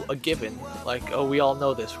into a given. Like, oh, we all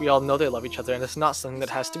know this. We all know they love each other, and it's not something that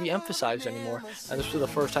has to be emphasized anymore. And this was the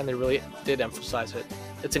first time they really did emphasize it.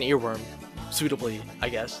 It's an earworm, suitably, I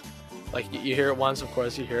guess. Like, you hear it once, of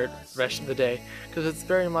course, you hear it the rest of the day, because it's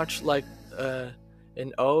very much like there's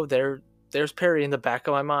Perry in the back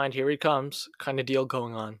of my mind, here he comes kind of deal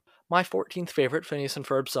going on. My 14th favorite Phineas and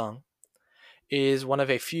Ferb song is one of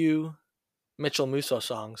a few Mitchell Musso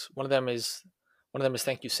songs. One of them is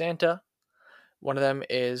Thank You Santa. One of them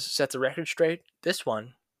is Set the Record Straight. This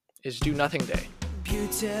one is Do Nothing Day.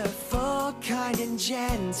 Beautiful, kind and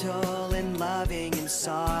gentle, and loving and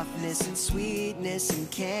softness and sweetness and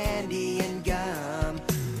candy and gum.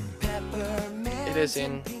 Peppermint. It is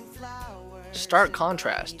in stark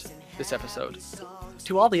contrast, this episode,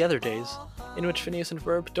 to all the other days in which Phineas and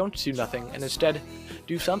Ferb don't do nothing and instead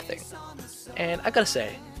do something. And I gotta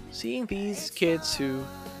say, seeing these kids who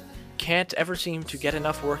can't ever seem to get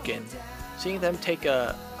enough work in, seeing them take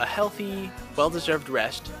a healthy, well-deserved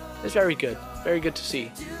rest is very good. Very good to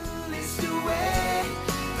see.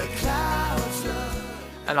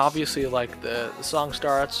 And obviously, like, the song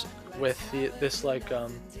starts with this like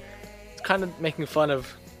kind of making fun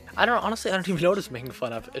of. I don't even know what it's making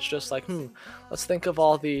fun of. It's just like, let's think of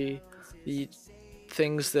all the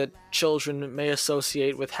things that children may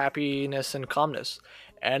associate with happiness and calmness.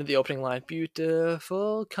 And the opening line,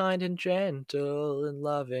 beautiful, kind and gentle, and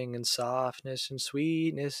loving and softness and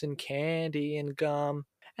sweetness and candy and gum.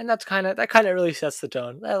 And that kind of really sets the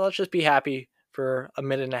tone. Let's just be happy for a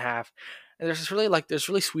minute and a half. And there's this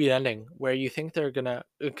really sweet ending where you think they're gonna,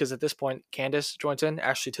 because at this point Candace joins in,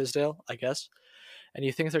 Ashley Tisdale, I guess, and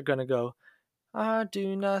you think they're gonna go, I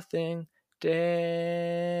do nothing day,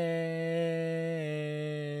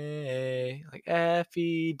 like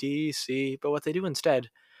FEDC. But what they do instead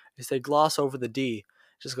is they gloss over the D. It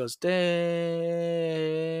just goes day.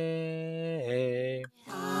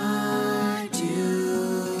 I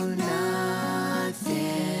do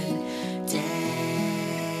nothing day.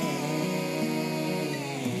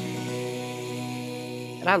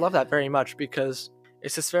 And I love that very much because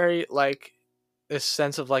it's this very, like, this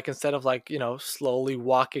sense of, like, instead of, like, slowly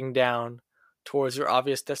walking down towards your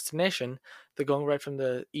obvious destination, they're going right from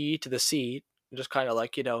the E to the C, just kind of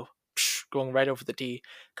like, going right over the D.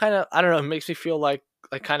 Kind of, I don't know, it makes me feel like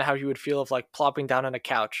kind of how you would feel of, like, plopping down on a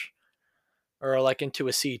couch or, like, into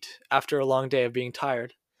a seat after a long day of being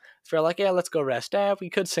tired. If you're like, yeah, let's go rest.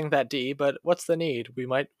 We could sing that D, but what's the need? We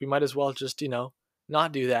might as well just,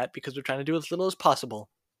 not do that because we're trying to do as little as possible.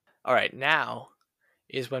 All right, now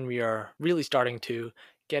is when we are really starting to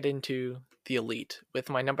get into the elite with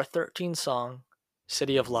my number 13 song,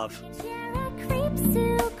 City of Love.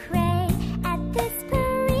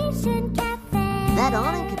 That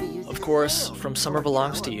awning could be used. Of course, from Summer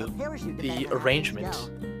Belongs to You, the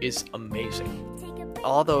arrangement is amazing.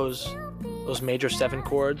 All those major 7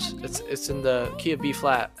 chords, it's in the key of B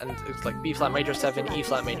flat, and it's like B flat major 7, E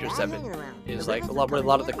flat major 7 is like where a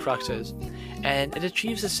lot of the crux is, and it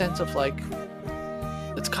achieves a sense of, like,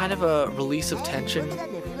 it's kind of a release of tension,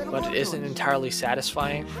 but it isn't entirely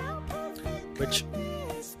satisfying, which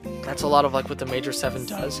that's a lot of, like, what the major 7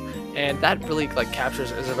 does, and that really, like,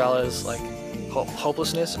 captures Isabella's, like,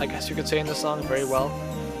 hopelessness, I guess you could say, in the song very well.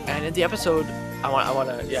 And in the episode, I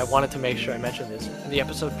wanted to make sure I mentioned this. In the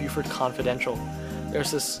episode Buford Confidential,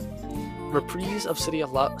 there's this reprise of City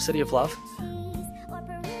of Love,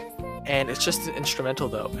 and it's just an instrumental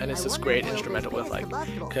though, and it's this great instrumental with, like,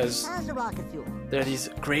 because there are these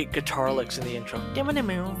great guitar licks in the intro.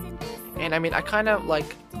 And I mean, I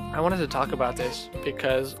wanted to talk about this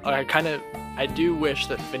because I do wish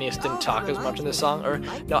that Phineas didn't talk as much in this song, or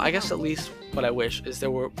no, I guess at least what I wish is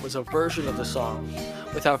there was a version of the song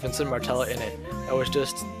without Vincent Martella in it. That was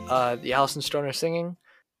just the Alison Stoner singing.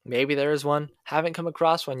 Maybe there is one. Haven't come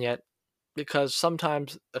across one yet, because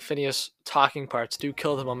sometimes the Phineas talking parts do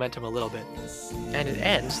kill the momentum a little bit. And it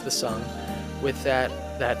ends the song with that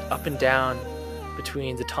up and down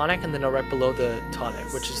between the tonic and the note right below the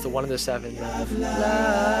tonic, which is the 1 and the 7.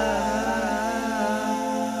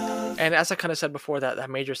 And as I kind of said before, that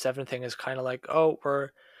major 7 thing is kind of like, oh,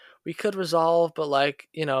 we could resolve, but, like,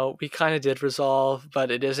 we kind of did resolve,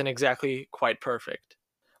 but it isn't exactly quite perfect.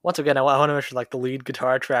 Once again, I want to mention, like, the lead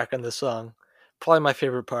guitar track on this song. Probably my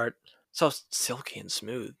favorite part. So silky and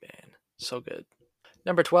smooth, man. So good.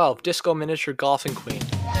 Number 12, Disco Miniature Golfing Queen.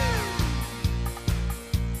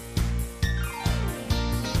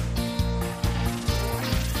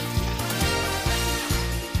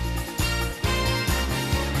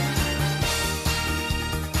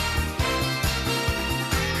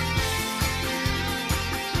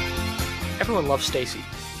 everyone loves Stacy.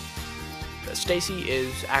 Stacy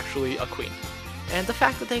is actually a queen. And the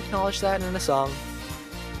fact that they acknowledge that in a song,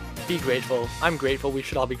 be grateful. I'm grateful. We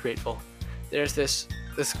should all be grateful. There's this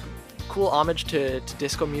cool homage to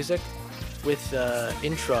disco music with the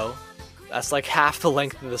intro that's like half the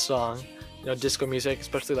length of the song. You know, disco music,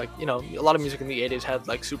 especially like, you know, a lot of music in the 80s had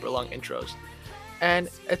like super long intros. And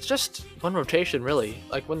it's just one rotation, really.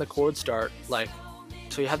 Like when the chords start, like,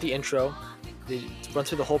 so you have the intro, they run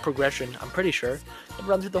through the whole progression, I'm pretty sure, and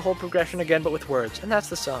run through the whole progression again, but with words, and that's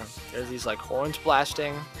the song. There's these like horns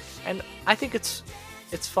blasting, and I think it's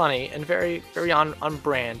funny and very, very on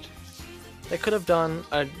brand. They could have done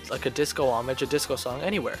a disco homage, a disco song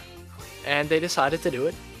anywhere, and they decided to do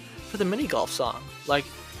it for the mini golf song. Like,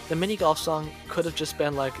 the mini golf song could have just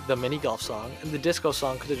been like the mini golf song, and the disco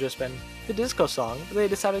song could have just been the disco song, but they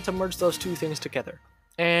decided to merge those two things together.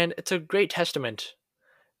 And it's a great testament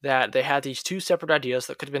that they had these two separate ideas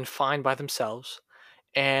that could have been fine by themselves,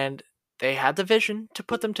 and they had the vision to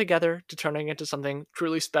put them together to turning into something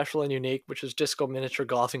truly special and unique, which is Disco Miniature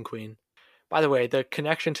Golfing Queen. By the way, the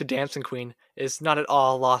connection to Dancing Queen is not at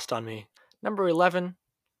all lost on me. Number 11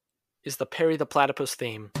 is the Perry the Platypus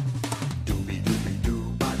theme.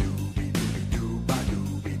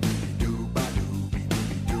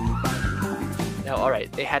 Now,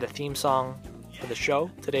 alright, they had a theme song for the show,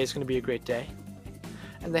 Today's Gonna Be a Great Day.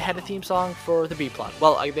 And they had a theme song for the B-plot.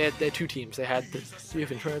 Well, they had two teams. They had the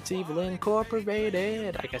Youth Insurance Evil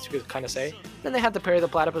Incorporated, I guess you could kind of say. Then they had the Perry the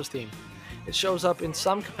Platypus theme. It shows up in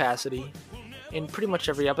some capacity in pretty much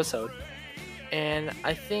every episode. And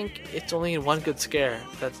I think it's only in one good scare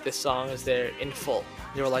that this song is there in full.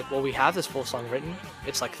 They were like, well, we have this full song written.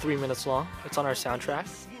 It's like 3 minutes long. It's on our soundtrack.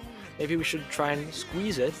 Maybe we should try and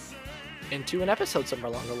squeeze it into an episode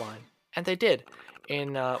somewhere along the line. And they did.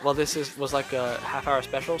 This was like a half-hour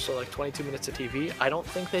special, so like 22 minutes of TV. I don't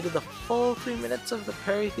think they did the full 3 minutes of the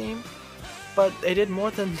Perry theme, but they did more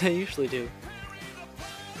than they usually do.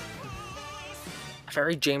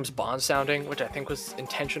 Very James Bond sounding, which I think was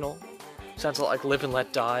intentional. Sounds a lot like Live and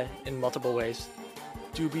Let Die in multiple ways.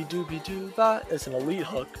 Doobie doobie doo, that is an elite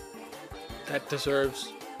hook that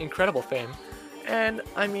deserves incredible fame. And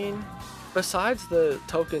I mean, besides the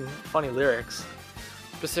token funny lyrics,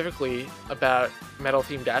 specifically about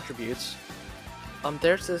metal-themed attributes,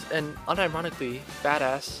 there's this an unironically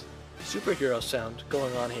badass superhero sound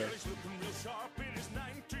going on here.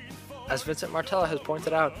 As Vincent Martella has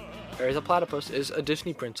pointed out, Perry the Platypus is a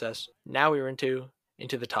Disney princess. Now we're into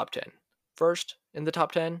the top 10. First in the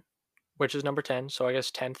top 10, which is number 10, so I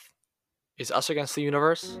guess 10th, is Us Against the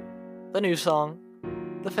Universe, the new song,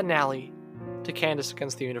 the finale to Candace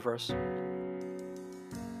Against the Universe.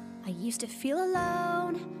 I used to feel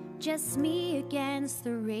alone, just me against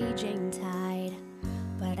the raging tide.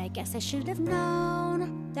 But I guess I should have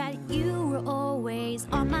known that you were always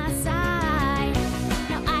on my side.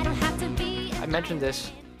 Now I don't have to be. I mentioned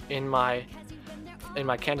this in my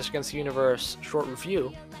Candace Against the Universe short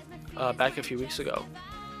review back a few weeks ago.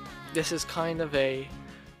 This is kind of a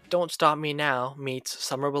Don't Stop Me Now meets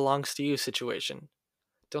Summer Belongs to You situation.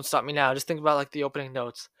 Don't Stop Me Now. Just think about like the opening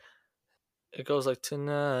notes. It goes like,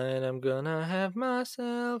 tonight I'm gonna have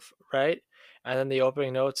myself, right? And then the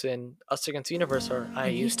opening notes in Us Against the Universe are, I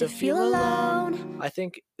used to feel alone. I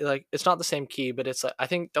think like it's not the same key, but it's like, I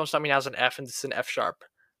think Don't Stop Me Now is an F and it's an F sharp,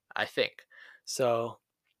 I think. So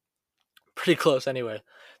pretty close anyway.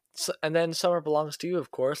 So, and then Summer Belongs to You,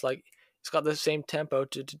 of course, like it's got the same tempo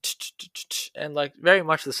and like very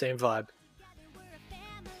much the same vibe,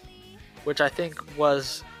 which I think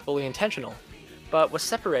was fully intentional. But what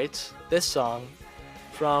separates this song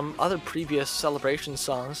from other previous celebration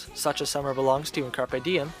songs, such as Summer Belongs to You and Carpe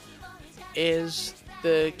Diem, is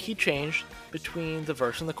the key change between the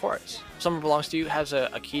verse and the chorus. Summer Belongs to You has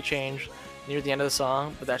a key change near the end of the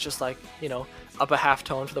song, but that's just like, you know, up a half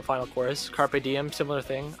tone for the final chorus. Carpe Diem, similar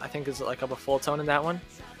thing. I think is like up a full tone in that one.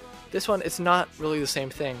 This one, it's not really the same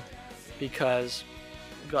thing because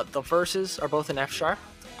you got the verses are both in F sharp,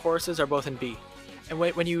 the choruses are both in B. And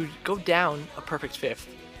when you go down a perfect fifth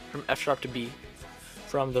from F sharp to B,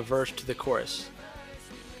 from the verse to the chorus,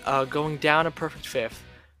 going down a perfect fifth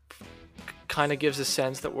kind of gives a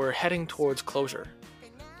sense that we're heading towards closure.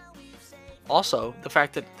 Also, the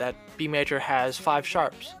fact that B major has 5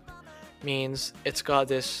 sharps means it's got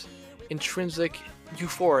this intrinsic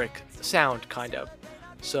euphoric sound, kind of.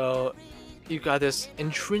 So you've got this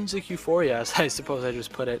intrinsic euphoria, as I suppose I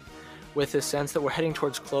just put it, with this sense that we're heading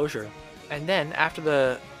towards closure. And then after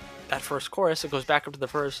that first chorus, it goes back up to the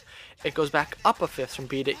verse. It goes back up a fifth from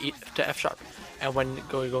B to F sharp. And when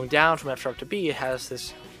going down from F sharp to B, it has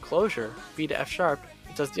this closure, B to F sharp.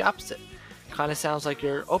 It does the opposite. kind of sounds like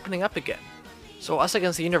you're opening up again. So Us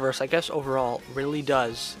Against the Universe, I guess overall, really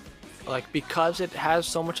does, like, because it has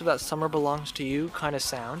so much of that Summer Belongs to You kind of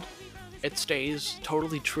sound, it stays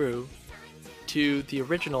totally true to the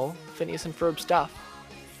original Phineas and Ferb stuff.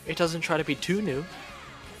 It doesn't try to be too new,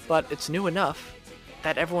 but it's new enough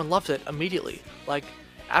that everyone loves it immediately. Like,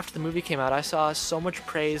 after the movie came out, I saw so much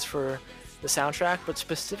praise for the soundtrack, but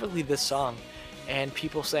specifically this song, and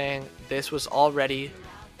people saying this was already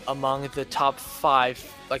among the top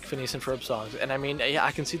 5 like Phineas and Ferb songs. And I mean, yeah,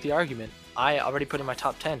 I can see the argument. I already put in my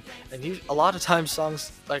top 10, and a lot of times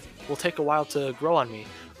songs like will take a while to grow on me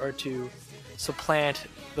or to supplant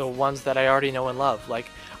the ones that I already know and love. Like,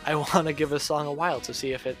 I want to give a song a while to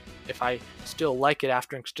see if I still like it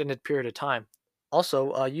after an extended period of time.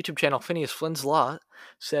 Also, YouTube channel Phineas Flynn's Law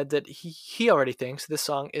said that he already thinks this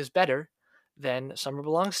song is better than Summer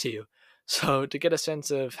Belongs to You. So to get a sense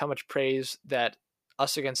of how much praise that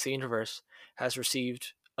Us Against the Universe has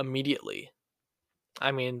received immediately,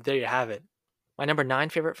 I mean, there you have it. My number 9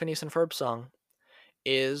 favorite Phineas and Ferb song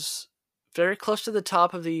is very close to the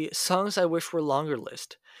top of the Songs I Wish Were Longer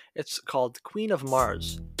list. It's called Queen of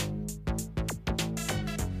Mars.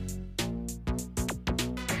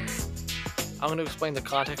 I'm going to explain the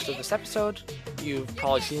context of this episode. You've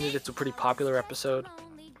probably seen it, it's a pretty popular episode.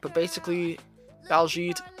 But basically,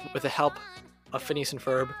 Baljeet, with the help of Phineas and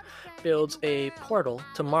Ferb, builds a portal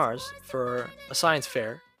to Mars for a science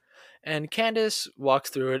fair. And Candace walks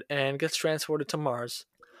through it and gets transported to Mars,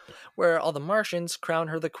 where all the Martians crown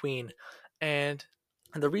her the queen. And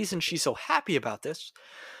the reason she's so happy about this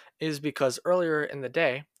is because earlier in the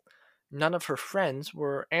day, none of her friends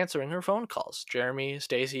were answering her phone calls. Jeremy,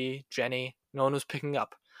 Stacy, Jenny, no one was picking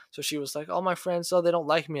up. So she was like, all my friends, they don't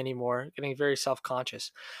like me anymore, getting very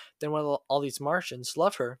self-conscious. Then when all these Martians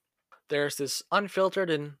love her, there's this unfiltered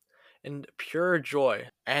and pure joy.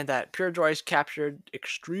 And that pure joy is captured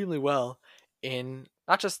extremely well in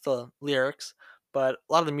not just the lyrics, but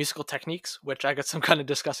a lot of the musical techniques, which I guess I'm kind of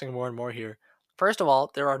discussing more and more here. First of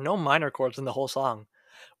all, there are no minor chords in the whole song,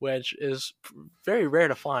 which is very rare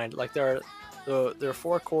to find. Like, there are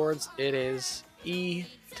 4 chords. It is E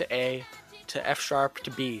to A to F sharp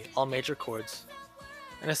to B, all major chords.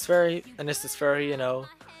 And it's this very,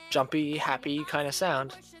 jumpy, happy kind of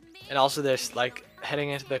sound. And also there's, like, heading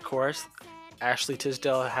into the chorus, Ashley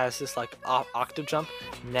Tisdale has this, like, octave jump.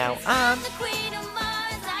 Now I'm the queen of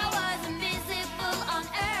Mars, I was invisible on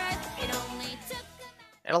Earth. It only took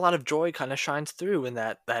and a lot of joy kind of shines through in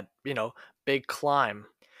that big climb.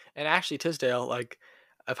 And Ashley Tisdale, like,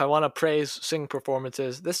 if I want to praise singing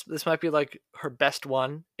performances, this might be like her best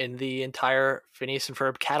one in the entire Phineas and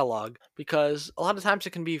Ferb catalog, because a lot of times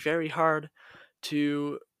it can be very hard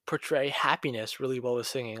to portray happiness really well with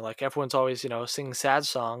singing. Like, everyone's always, singing sad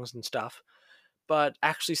songs and stuff, but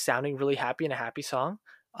actually sounding really happy in a happy song,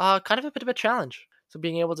 kind of a bit of a challenge. So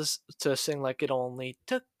being able to sing like it only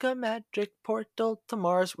took a magic portal to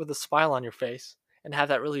Mars with a smile on your face and have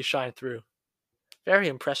that really shine through. Very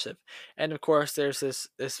impressive. And of course, there's this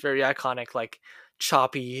very iconic, like,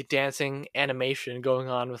 choppy dancing animation going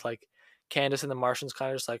on with, like, Candace and the Martians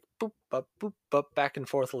kind of just like boop, boop, boop, back and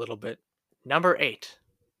forth a little bit. Number 8,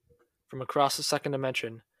 from Across the Second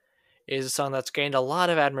Dimension, is a song that's gained a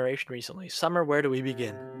lot of admiration recently. Summer, Where Do We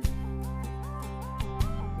Begin?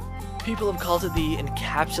 People have called it the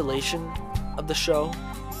encapsulation of the show.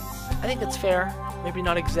 I think it's fair. Maybe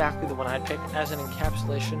not exactly the one I'd pick as an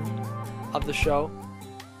encapsulation of the show,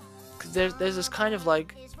 because there's this kind of,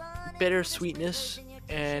 like, bittersweetness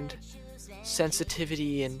and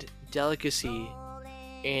sensitivity and delicacy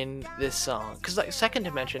in this song. Because, like, Second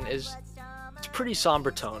Dimension it's pretty somber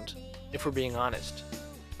toned, if we're being honest.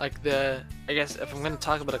 Like, I guess if I'm going to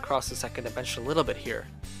talk about Across the Second Dimension a little bit here,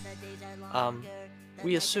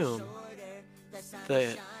 we assume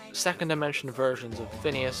the Second Dimension versions of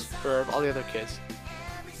Phineas, Ferb, all the other kids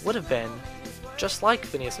would have been just like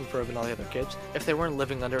Phineas and Ferb and all the other kids if they weren't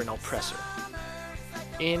living under an oppressor.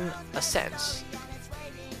 In a sense,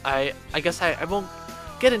 I guess I won't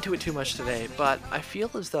get into it too much today, but I feel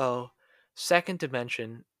as though Second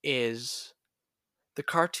Dimension is the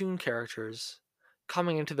cartoon characters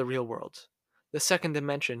coming into the real world. The Second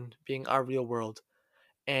Dimension being our real world,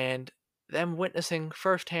 and them witnessing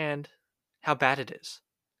firsthand how bad it is.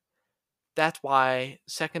 That's why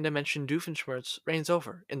Second Dimension Doofenshmirtz reigns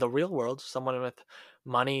over. In the real world, someone with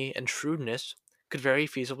money and shrewdness could very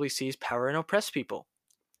feasibly seize power and oppress people.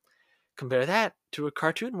 Compare that to a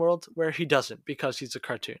cartoon world where he doesn't, because he's a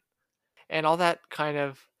cartoon. And all that kind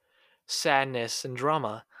of sadness and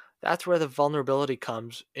drama, that's where the vulnerability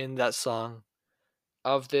comes in that song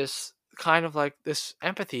of this kind of like this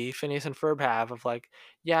empathy Phineas and Ferb have of like,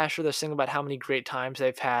 yeah, sure, they're singing about how many great times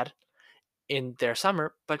they've had in their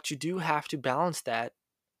summer, but you do have to balance that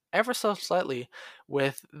ever so slightly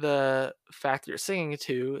with the fact that you're singing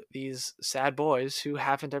to these sad boys who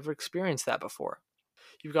haven't ever experienced that before.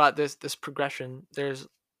 You've got this progression.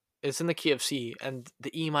 It's in the key of C, and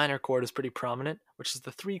the E minor chord is pretty prominent, which is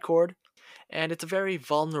the 3 chord, and it's a very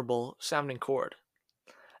vulnerable sounding chord.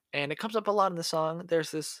 And it comes up a lot in the song.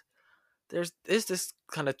 There's this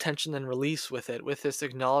kind of tension and release with it, with this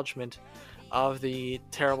acknowledgement of the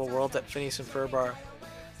terrible world that Phineas and Ferb are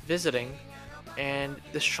visiting, and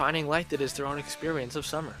this shining light that is their own experience of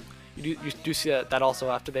summer. You do see that also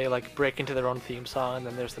after they like break into their own theme song, and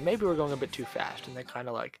then there's the maybe we're going a bit too fast, and they kind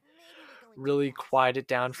of like really quiet it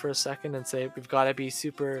down for a second and say we've got to be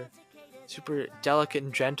super delicate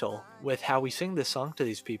and gentle with how we sing this song to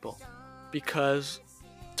these people, because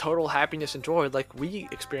total happiness and joy like we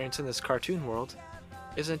experience in this cartoon world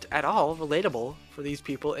isn't at all relatable for these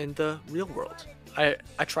people in the real world. I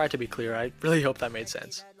tried to be clear. I really hope that made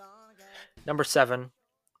sense. Number 7,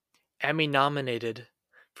 Emmy nominated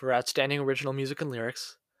for Outstanding Original Music and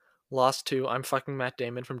Lyrics, lost to I'm Fucking Matt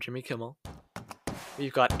Damon from Jimmy Kimmel.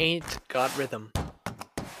 We've got Ain't Got Rhythm.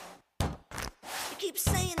 You keep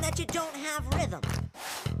saying that you don't have rhythm,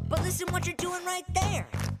 but listen what you're doing right there.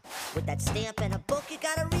 With that stamp and a book, you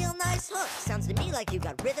got a real nice hook. Sounds to me like you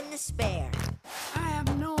got rhythm to spare. I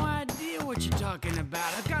have no idea what you're talking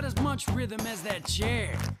about. I've got as much rhythm as that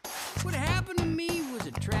chair. What happened to me was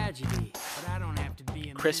a tragedy, but I don't have to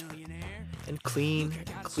be a Crisp millionaire. and clean,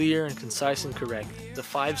 clear and concise and correct. The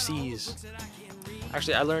 5 C's.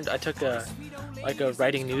 Actually, I took a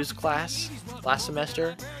writing news class last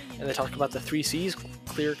semester, and they talked about the 3 C's: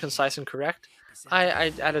 clear, concise, and correct.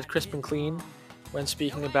 I added crisp and clean when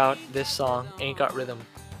speaking about this song, Ain't Got Rhythm.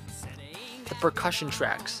 The percussion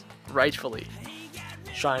tracks rightfully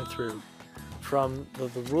shine through, from the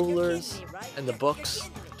rulers and the books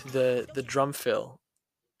to the drum fill,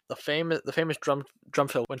 the famous drum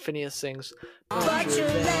fill when Phineas sings. But your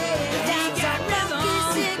legs got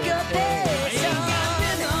funky syncopation.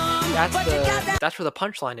 That's where the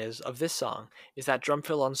punchline is of this song, is that drum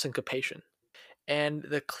fill on syncopation, and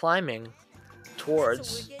the climbing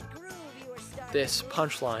towards this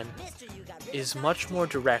punchline is much more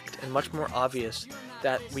direct and much more obvious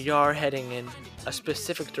that we are heading in a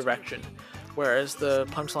specific direction, whereas the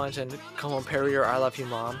punchlines in Come On Perry or I Love You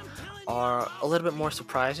Mom are a little bit more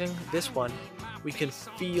surprising. This one, we can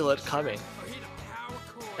feel it coming.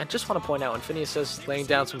 And just want to point out, when Phineas says laying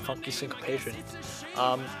down some funky syncopation,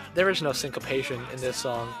 there is no syncopation in this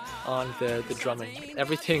song on the drumming.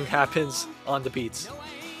 Everything happens on the beats.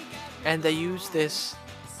 And they use this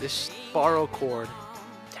borrow chord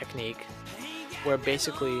technique, where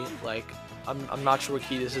basically, like, I'm not sure what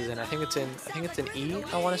key this is in. I think it's in E,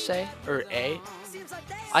 I want to say, or A.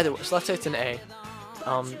 Either way, so let's say it's in A.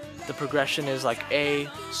 The progression is like A,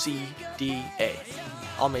 C, D, A,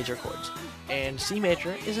 all major chords. And C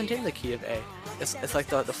major isn't in the key of A. It's like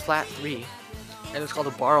the flat 3, and it's called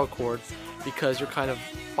a borrow chord because you're kind of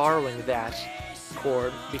borrowing that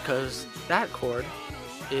chord, because that chord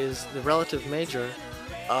is the relative major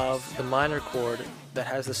of the minor chord that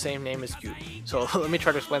has the same name as U. So let me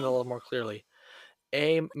try to explain that a little more clearly.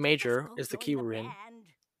 A major is the key we're in.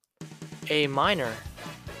 A minor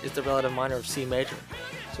is the relative minor of C major.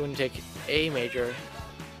 So when you take A major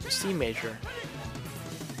to C major,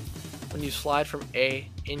 when you slide from A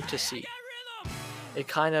into C,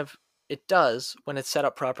 it does, when it's set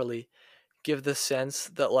up properly, give the sense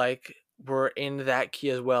that like we're in that key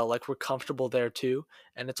as well, like we're comfortable there too,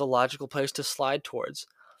 and it's a logical place to slide towards.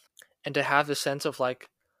 And to have the sense of like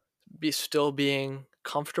still being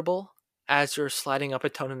comfortable as you're sliding up a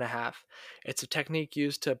tone and a half. It's a technique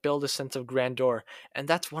used to build a sense of grandeur, and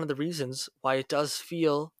that's one of the reasons why it does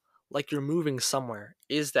feel like you're moving somewhere,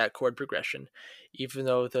 is that chord progression, even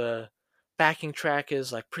though the backing track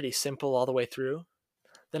is like pretty simple all the way through.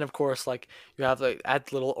 Then of course, like, you have like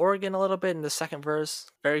add little organ a little bit in the second verse.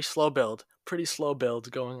 Very slow build, pretty slow build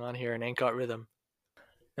going on here in Ain't Got Rhythm.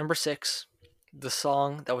 Number 6, the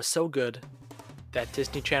song that was so good that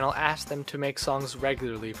Disney Channel asked them to make songs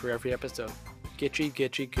regularly for every episode. Gitchy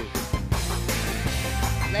Gitchy Goo.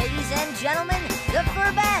 Ladies and gentlemen, the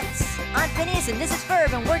Ferbettes! I'm Phineas and this is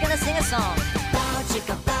Ferb, and we're gonna sing a song. Bow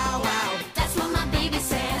chicka bow wow, That's what my baby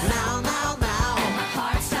says. mow mow mow. And my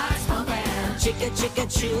heart starts pumping. Chicka chicka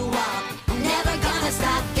chew up, never gonna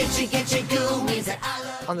stop. Gitchy gitchy goo means that I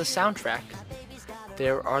love. On the soundtrack,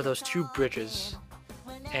 there are those 2 bridges,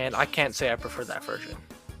 and I can't say I prefer that version.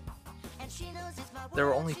 And she knows it's my there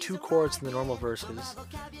were only 2 chords in the normal verses.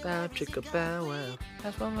 Bow chicka bow wow,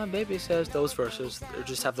 that's what my baby says. Those verses, they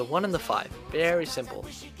just have the 1 and the 5. Very simple.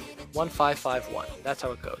 1 5 5 1. That's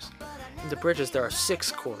how it goes. In the bridges, there are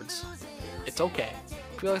 6 chords. It's okay.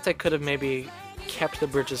 I feel like they could have maybe kept the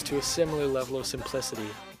bridges to a similar level of simplicity.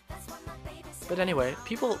 But anyway,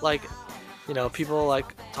 people like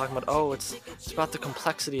talking about, oh, it's about the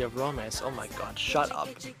complexity of romance. Oh my god, shut up.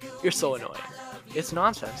 You're so annoying. It's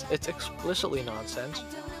nonsense. It's explicitly nonsense.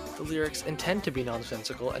 The lyrics intend to be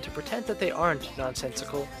nonsensical, and to pretend that they aren't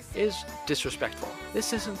nonsensical is disrespectful.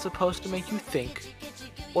 This isn't supposed to make you think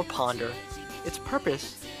or ponder. Its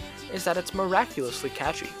purpose is that it's miraculously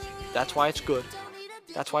catchy. That's why it's good.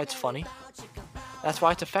 That's why it's funny. That's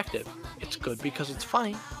why it's effective. It's good because it's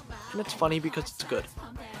funny, and it's funny because it's good.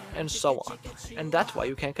 And so on. And that's why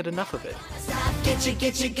you can't get enough of it. Get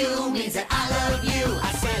you goo means that I love you.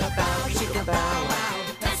 I said about chicka bow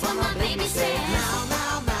wow. That's what my baby says.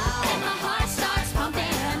 Now, and my heart starts pumping.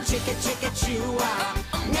 Chicka chew wow.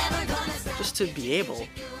 Never gonna stop. Just to be able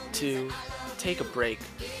to take a break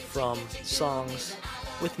from songs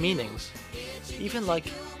with meanings. Even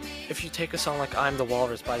like if you take a song like I'm the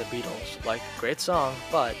Walrus by the Beatles, like great song,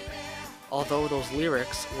 but although those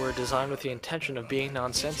lyrics were designed with the intention of being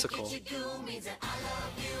nonsensical,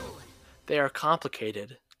 they are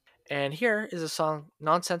complicated. And here is a song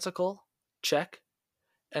nonsensical, check,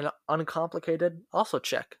 and uncomplicated, also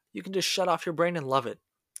check. You can just shut off your brain and love it,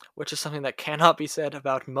 which is something that cannot be said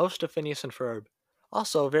about most of Phineas and Ferb.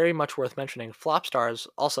 Also, very much worth mentioning, Flopstars,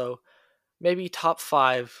 also maybe top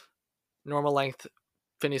 5 normal length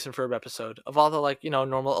Phineas and Ferb episode. Of all the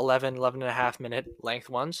normal 11 and a half minute length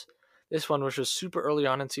ones, this one, which was super early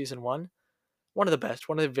on in season 1, one of the best,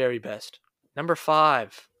 one of the very best. Number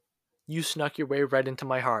 5, You Snuck Your Way Right Into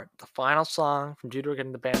My Heart, the final song from Due to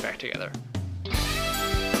getting the band back together.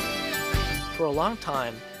 For a long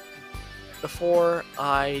time, before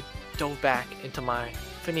I dove back into my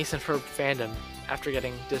Phineas and Ferb fandom after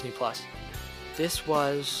getting Disney+, this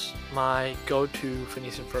was my go-to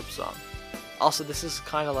Phineas and Ferb song. Also, this is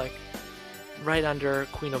kind of like right under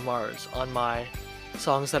Queen of Mars on my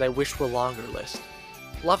songs that I wish were longer list.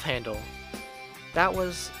 Love Handle. That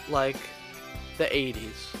was like the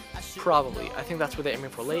 80s. Probably. I think that's what they're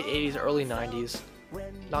aiming for. Late 80s, early 90s.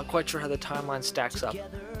 Not quite sure how the timeline stacks up,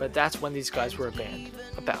 but that's when these guys were a band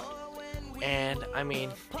about. And I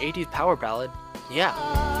mean, 80s power ballad,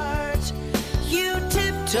 yeah. You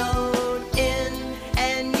tiptoed in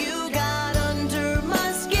and you got under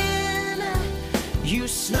my skin. You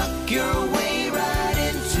snuck your way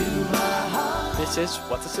right into my heart. This is,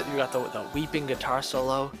 what is it? You got the weeping guitar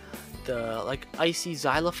solo, the like icy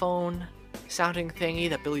xylophone sounding thingy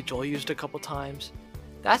that Billy Joel used a couple times.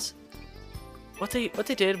 That's what they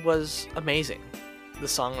did was amazing. The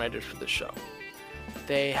songwriters for this show,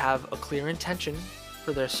 they have a clear intention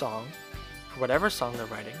for their song, for whatever song they're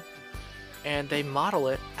writing, and they model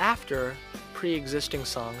it after pre-existing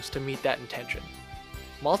songs to meet that intention.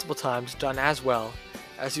 Multiple times done as well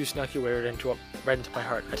as You Snuck Your Way Right Into My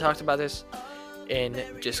Heart. I talked about this in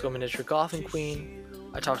Disco Miniature Golfing Queen.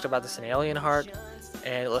 I talked about this in Alien Heart,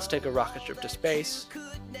 and Let's Take a Rocket Trip to Space,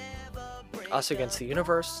 Us Against the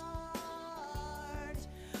Universe.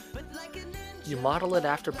 You model it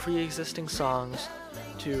after pre-existing songs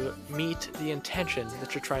to meet the intention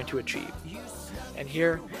that you're trying to achieve. And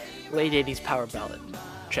here, late 80s power ballad,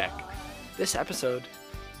 check. This episode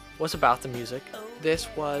was about the music. This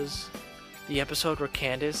was the episode where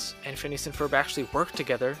Candace and Phineas and Ferb actually worked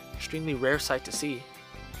together, extremely rare sight to see.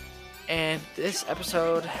 And this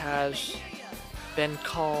episode has been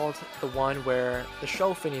called the one where the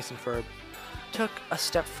show Phineas and Ferb took a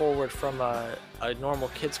step forward from a normal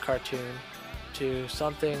kids cartoon to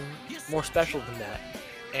something more special than that.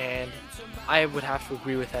 And I would have to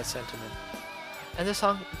agree with that sentiment. And this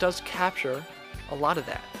song does capture a lot of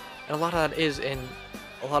that. And a lot of that is in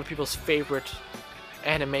a lot of people's favorite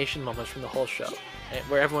animation moments from the whole show,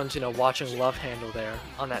 where everyone's, watching Love Handle there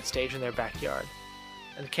on that stage in their backyard.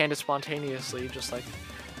 And Candace spontaneously just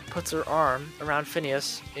puts her arm around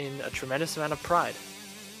Phineas in a tremendous amount of pride.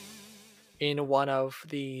 In one of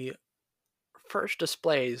the first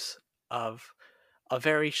displays of a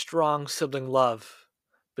very strong sibling love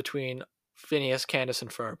between Phineas, Candace, and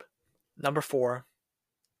Ferb. Number 4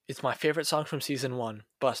 is my favorite song from season 1,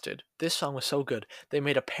 Busted. This song was so good, they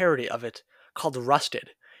made a parody of it called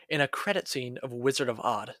Rusted in a credit scene of Wizard of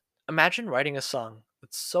Oz. Imagine writing a song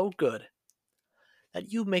that's so good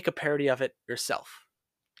that you make a parody of it yourself.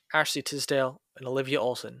 Ashley Tisdale and Olivia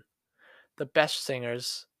Olson, the best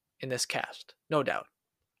singers in this cast, no doubt.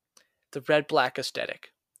 The red-black aesthetic,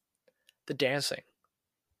 the dancing,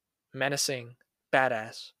 menacing,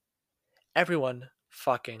 badass. Everyone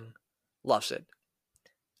fucking loves it.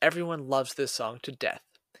 Everyone loves this song to death.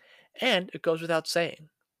 And it goes without saying.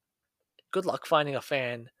 Good luck finding a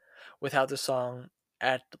fan without this song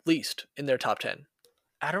at least in their top 10.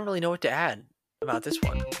 I don't really know what to add about this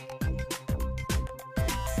one.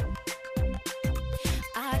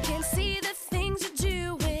 I can see the things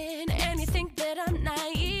you're doing, and you think that I'm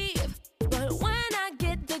naive. But when I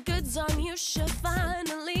get the goods on you, she'll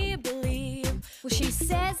finally believe. Well, she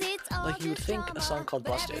says it's all Like, you would just think a drama, song called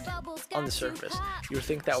but every Busted, bubble's on got the to surface, pop. you would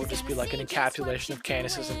think that would just be like an encapsulation of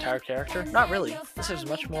Candace's entire character. Not really. This is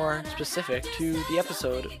much more specific to the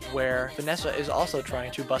episode where Vanessa is also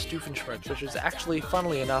trying to bust Doofenshmirtz, which is actually,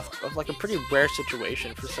 funnily enough, of like a pretty rare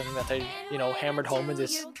situation for something that they, hammered home in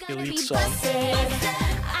this elite song.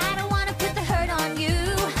 I don't wanna put the hurt on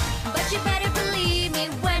you, but you better believe me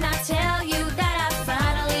when I tell you that I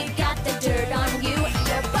finally got the dirt on you.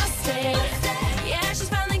 You're busted. Yeah, she's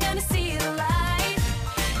finally gonna see the light.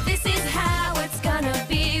 This is how it's gonna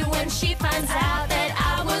be when she finds out that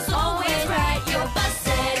I was always right. You're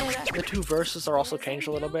busted. The two verses are also changed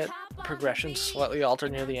a little bit. Progression's slightly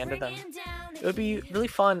altered near the end of them. It would be really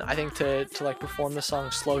fun, I think, to like perform the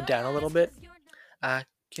song slowed down a little bit. I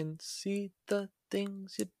can see the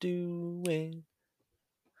things you're doing.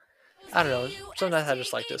 I don't know. Sometimes I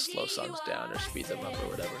just like to slow songs down or speed them up or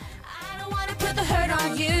whatever. I don't wanna put the hurt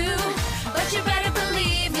on you, but you better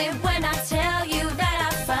believe me when I tell you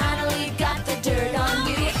that I finally got the dirt on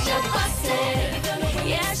you. You're busted.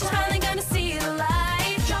 Yeah, she's finally gonna see the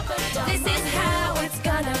light. This is how it's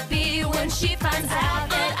gonna be when she finds out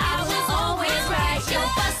that I was always right.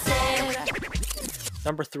 You're busted.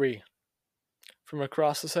 Number 3. From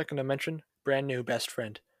across the second dimension, brand new best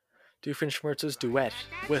friend. Doofenshmirtz's duet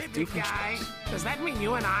with Doofenshmirtz. Does that mean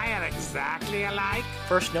you and I are exactly alike?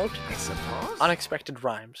 First note, I suppose. unexpected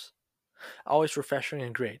rhymes. Always refreshing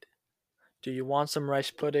and great. Do you want some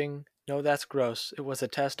rice pudding? No, that's gross. It was a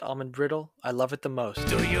test almond brittle. I love it the most.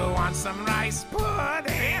 Do you want some rice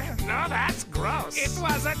pudding? No, that's gross. It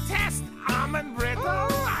was a test almond brittle.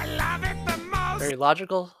 I love it the most. Very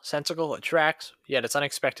logical, sensible, it tracks, yet it's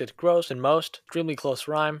unexpected, gross, and most. Extremely close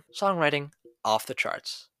rhyme. Songwriting, off the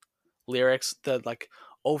charts. Lyrics, the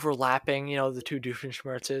overlapping, the two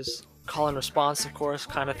Doofenshmirtzes. Call and response, of course,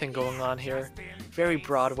 kind of thing going on here. Very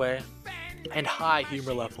Broadway. And high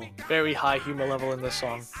humor level. Very high humor level in this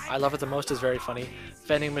song. I Love It the Most is very funny.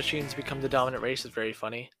 Vending machines become the dominant race is very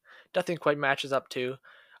funny. Nothing quite matches up to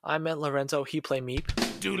I Met Lorenzo, he play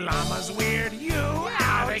Meep. Do llamas weird you out?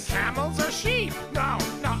 Are they camels or sheep? No,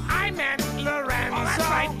 I meant Lorenzo. Oh, that's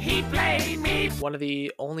right, he played Meep. One of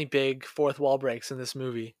the only big fourth wall breaks in this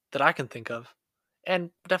movie that I can think of. And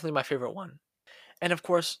definitely my favorite one. And of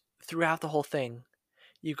course, throughout the whole thing,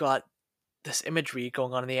 you got this imagery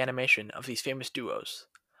going on in the animation of these famous duos.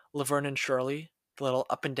 Laverne and Shirley, the little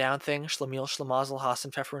up and down thing, Schlemiel, Schlemazel, Haas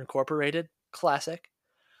and Pfeffer Incorporated, classic.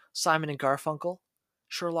 Simon and Garfunkel,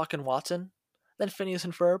 Sherlock and Watson, then Phineas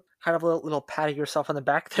and Ferb, kind of a little patting yourself on the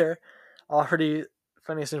back there. Already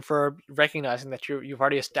Phineas and Ferb recognizing that you've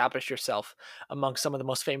already established yourself among some of the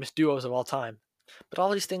most famous duos of all time. But all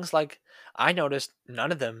these things, I noticed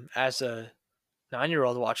none of them as a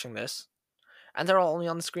 9-year-old watching this. And they're all only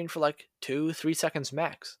on the screen for 2-3 seconds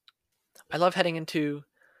max. I love heading into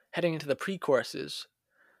the pre-choruses.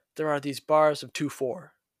 There are these bars of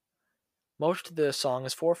 2/4. Most of the song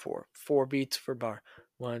is 4/4. 4 beats for bar.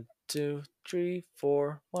 1, 2, 3,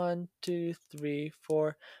 4. 1, 2, 3,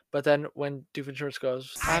 4. But then when Doofenshmirtz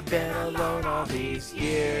goes, I've been alone all these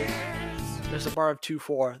years. There's a bar of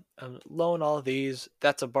 2/4. Alone all these.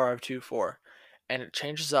 That's a bar of 2/4. And it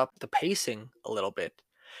changes up the pacing a little bit.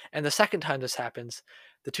 And the second time this happens,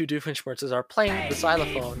 the two Doofenshmirtzes are playing the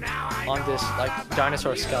xylophone on this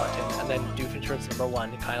dinosaur skeleton, and then Doofenshmirtz number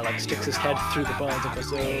 1 kind of sticks his head through the bones and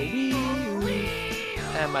goes, oh, wee.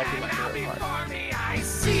 That might be my favorite part. I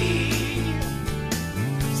see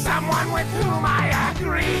someone with whom I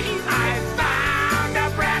agree. I found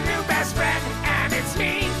a brand new best friend, and it's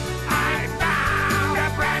me. I found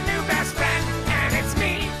a brand new best friend, and it's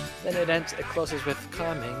me. Then it closes with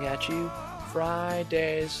coming at you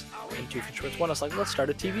Fridays. And Doofenshmirtz won us let's start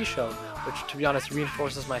a TV show, which to be honest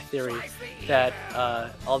reinforces my theory that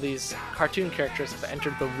all these cartoon characters have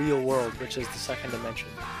entered the real world, which is the second dimension.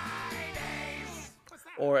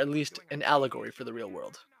 Or at least an allegory for the real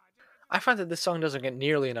world. I find that this song doesn't get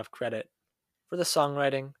nearly enough credit. For the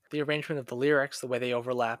songwriting, the arrangement of the lyrics, the way they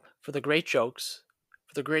overlap, for the great jokes,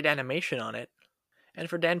 for the great animation on it, and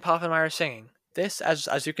for Dan Poffenmeyer singing. This,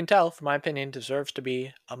 as you can tell, from my opinion, deserves to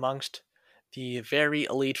be amongst the very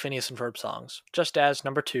elite Phineas and Ferb songs, just as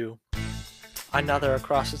number 2. Another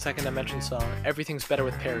Across the Second Dimension song, Everything's Better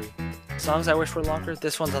with Perry. Songs I wish were longer,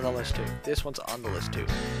 this one's on the list too. This one's on the list too.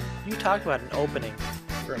 You talk about an opening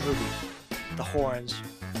for a movie. The horns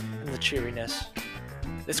and the cheeriness.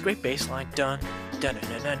 This great bass line, dun dun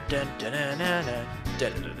dun dun dun dun dun dun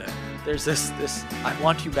dun dun dun. There's this I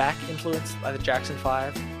Want You Back influence by the Jackson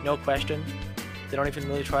 5, no question. They don't even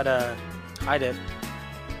really try to hide it.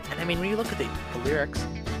 And I mean, when you look at the lyrics,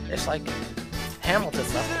 it's like Hamilton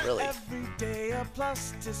level, really. Every day a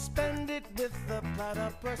plus to spend it with the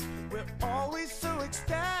platypus. We're always so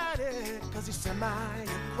ecstatic, cause he's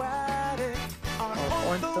semi-aquatic. Our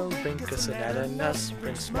ornithorhynchus ananas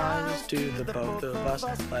bring smiles to the both of us.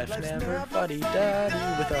 Life's never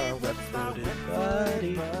fuddy-duddy with our web-footed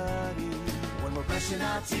buddy. When we're brushing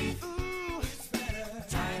our teeth,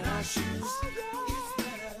 tying our shoes,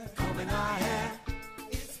 combing our hair,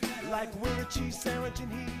 like we're a cheese sandwich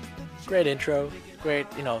and he's the Great intro, great,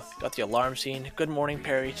 got the alarm scene. Good morning,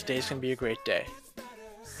 Perry, today's gonna be a great day.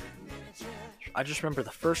 I just remember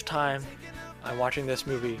the first time I'm watching this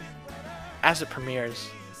movie as it premieres,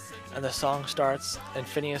 and the song starts, and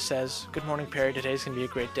Phineas says, "Good morning, Perry, today's gonna be a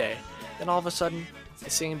great day." Then all of a sudden, the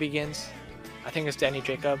singing begins. I think it's Danny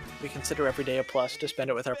Jacob. We consider every day a plus to spend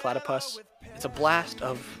it with our platypus. It's a blast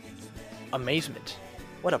of amazement.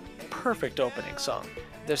 What a perfect opening song.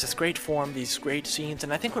 There's this great form, these great scenes,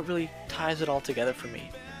 and I think what really ties it all together for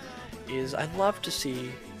me is I love to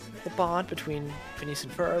see the bond between Phineas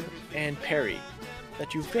and Ferb and Perry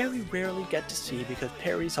that you very rarely get to see because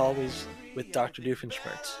Perry's always with Dr.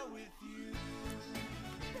 Doofenshmirtz.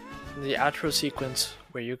 The outro sequence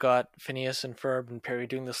where you got Phineas and Ferb and Perry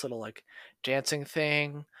doing this little dancing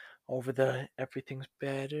thing over the everything's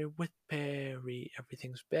better with Perry,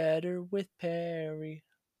 everything's better with Perry.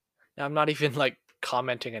 Now I'm not even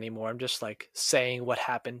commenting anymore, I'm just saying what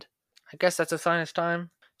happened. I guess that's a sign it's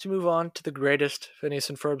time to move on to the greatest Phineas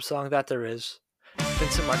and Ferb song that there is.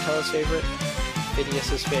 Vincent Martello's favorite,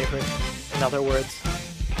 Phineas's favorite, in other words.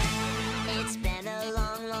 It's been a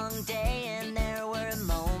long, long day, and there were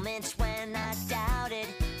moments when I doubted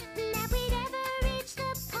That we'd ever reach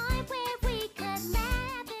the point where we could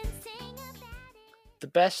laugh and sing about it. The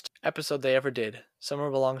best episode they ever did,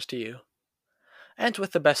 Summer Belongs to You. Ends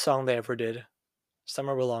with the best song they ever did,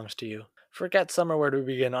 Summer Belongs to You. Forget Summer, where to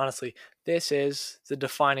begin, honestly. This is the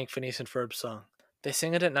defining Phineas and Ferb song. They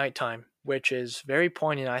sing it at nighttime, which is very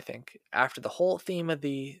poignant, I think, after the whole theme of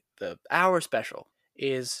the hour special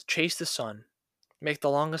is chase the sun, make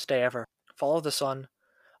the longest day ever, follow the sun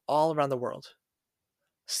all around the world.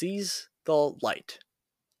 Seize the light.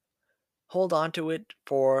 Hold on to it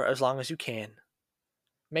for as long as you can.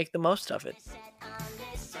 Make the most of it.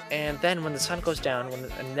 And then when the sun goes down, when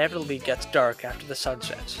it inevitably gets dark after the sun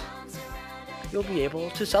sets, you'll be able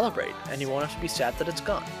to celebrate, and you won't have to be sad that it's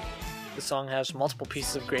gone. The song has multiple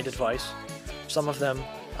pieces of great advice, some of them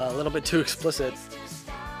a little bit too explicit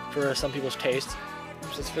for some people's taste,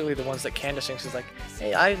 specifically the ones that Candace sings is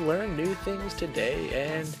hey, I learned new things today,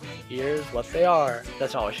 and here's what they are.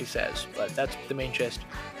 That's not what she says, but that's the main gist.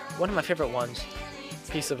 One of my favorite ones,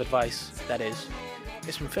 piece of advice, that is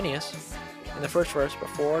from Phineas, in the first verse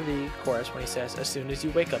before the chorus when he says, "As soon as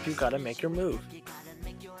you wake up, you gotta make your move."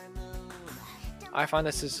 I find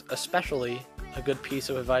this is especially a good piece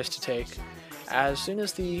of advice to take as soon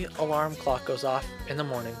as the alarm clock goes off in the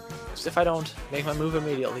morning, because if I don't make my move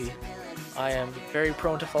immediately, I am very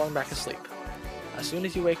prone to falling back asleep. As soon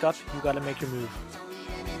as you wake up, you gotta make your move.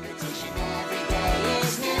 every day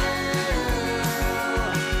is new.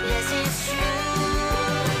 Yes, it's true.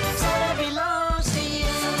 Summer belongs to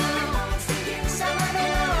you. Summer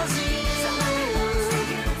belongs to you.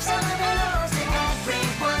 Summer belongs to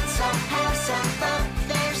everyone, so have some fun.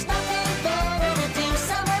 There's nothing better to do.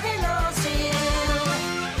 Summer belongs to you.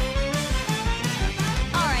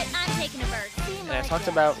 Alright, I'm taking a bird. And I talked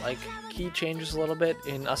about key changes a little bit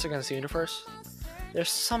in Us Against the Universe. There's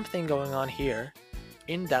something going on here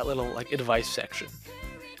in that little advice section.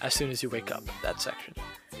 As soon as you wake up, that section.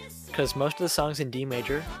 Because most of the song's in D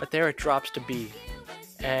major, but there it drops to B.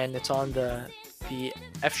 And it's on the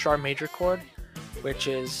F sharp major chord, which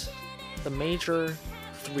is the major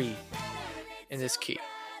 3 in this key.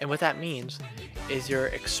 And what that means is you're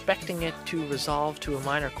expecting it to resolve to a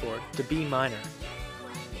minor chord, to B minor.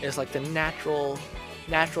 It's the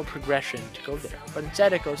natural progression to go there. But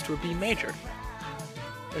instead it goes to a B major.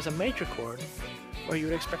 There's a major chord where you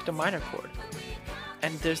would expect a minor chord.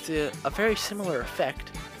 And there's a very similar effect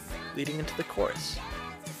leading into the chorus.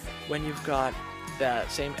 When you've got that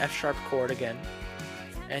same F sharp chord again,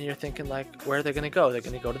 and you're thinking where are they going to go? They're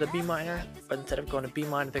going to go to the B minor, but instead of going to B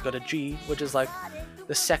minor, they go to G, which is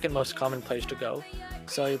the second most common place to go.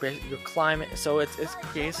 So you're climbing. So it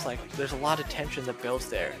creates like there's a lot of tension that builds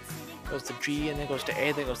there. It goes to G and then goes to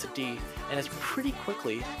A, then goes to D, and it's pretty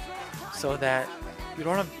quickly, so that you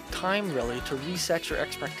don't have time really to reset your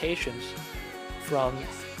expectations from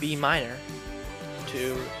B minor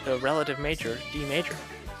to the relative major, D major.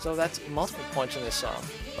 So that's multiple points in this song,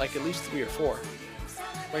 like at least 3 or 4,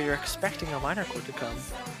 where you're expecting a minor chord to come,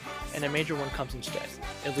 and a major one comes instead.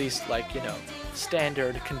 At least, like, you know,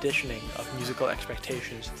 standard conditioning of musical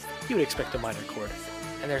expectations, you would expect a minor chord.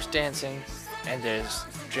 And there's dancing, and there's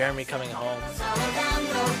Jeremy coming home.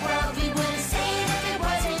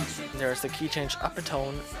 And there's the key change up a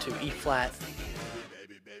tone to E flat,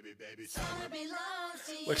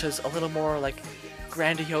 which is a little more like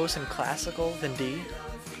grandiose and classical than D.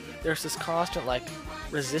 There's this constant like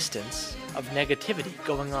resistance of negativity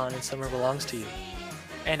going on in Summer Belongs to You.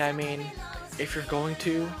 And I mean, if you're going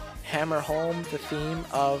to hammer home the theme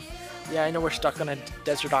of, yeah, I know we're stuck on a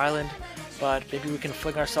desert island, but maybe we can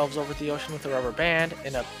fling ourselves over the ocean with a rubber band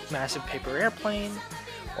in a massive paper airplane,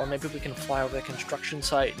 or maybe we can fly over the construction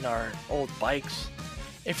site in our old bikes.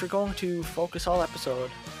 If you're going to focus all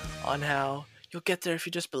episode on how you'll get there if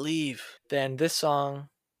you just believe, then this song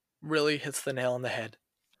really hits the nail on the head.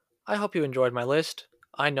 I hope you enjoyed my list.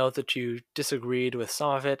 I know that you disagreed with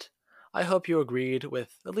some of it. I hope you agreed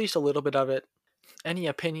with at least a little bit of it. Any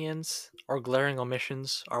opinions or glaring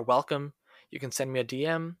omissions are welcome. You can send me a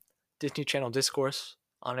DM, Disney Channel Discourse,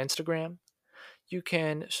 on Instagram. You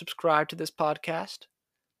can subscribe to this podcast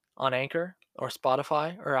on Anchor or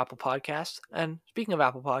Spotify or Apple Podcasts. And speaking of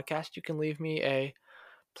Apple Podcasts, you can leave me a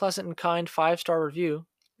pleasant and kind 5-star review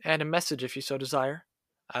and a message if you so desire.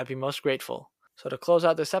 I'd be most grateful. So to close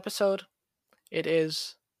out this episode, it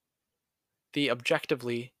is the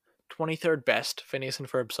objectively 23rd best Phineas and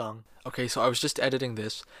Ferb song. Okay, so I was just editing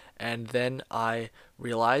this, and then I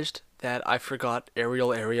realized that I forgot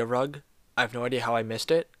Aerial Area Rug. I have no idea how I missed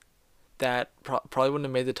it. That probably wouldn't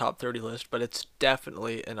have made the top 30 list, but it's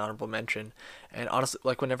definitely an honorable mention. And honestly,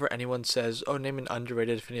 like whenever anyone says, oh, name an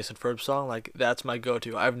underrated Phineas and Ferb song, like that's my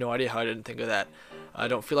go-to. I have no idea how I didn't think of that. I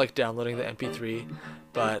don't feel like downloading the MP3,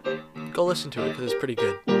 but go listen to it because it's pretty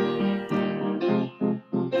good.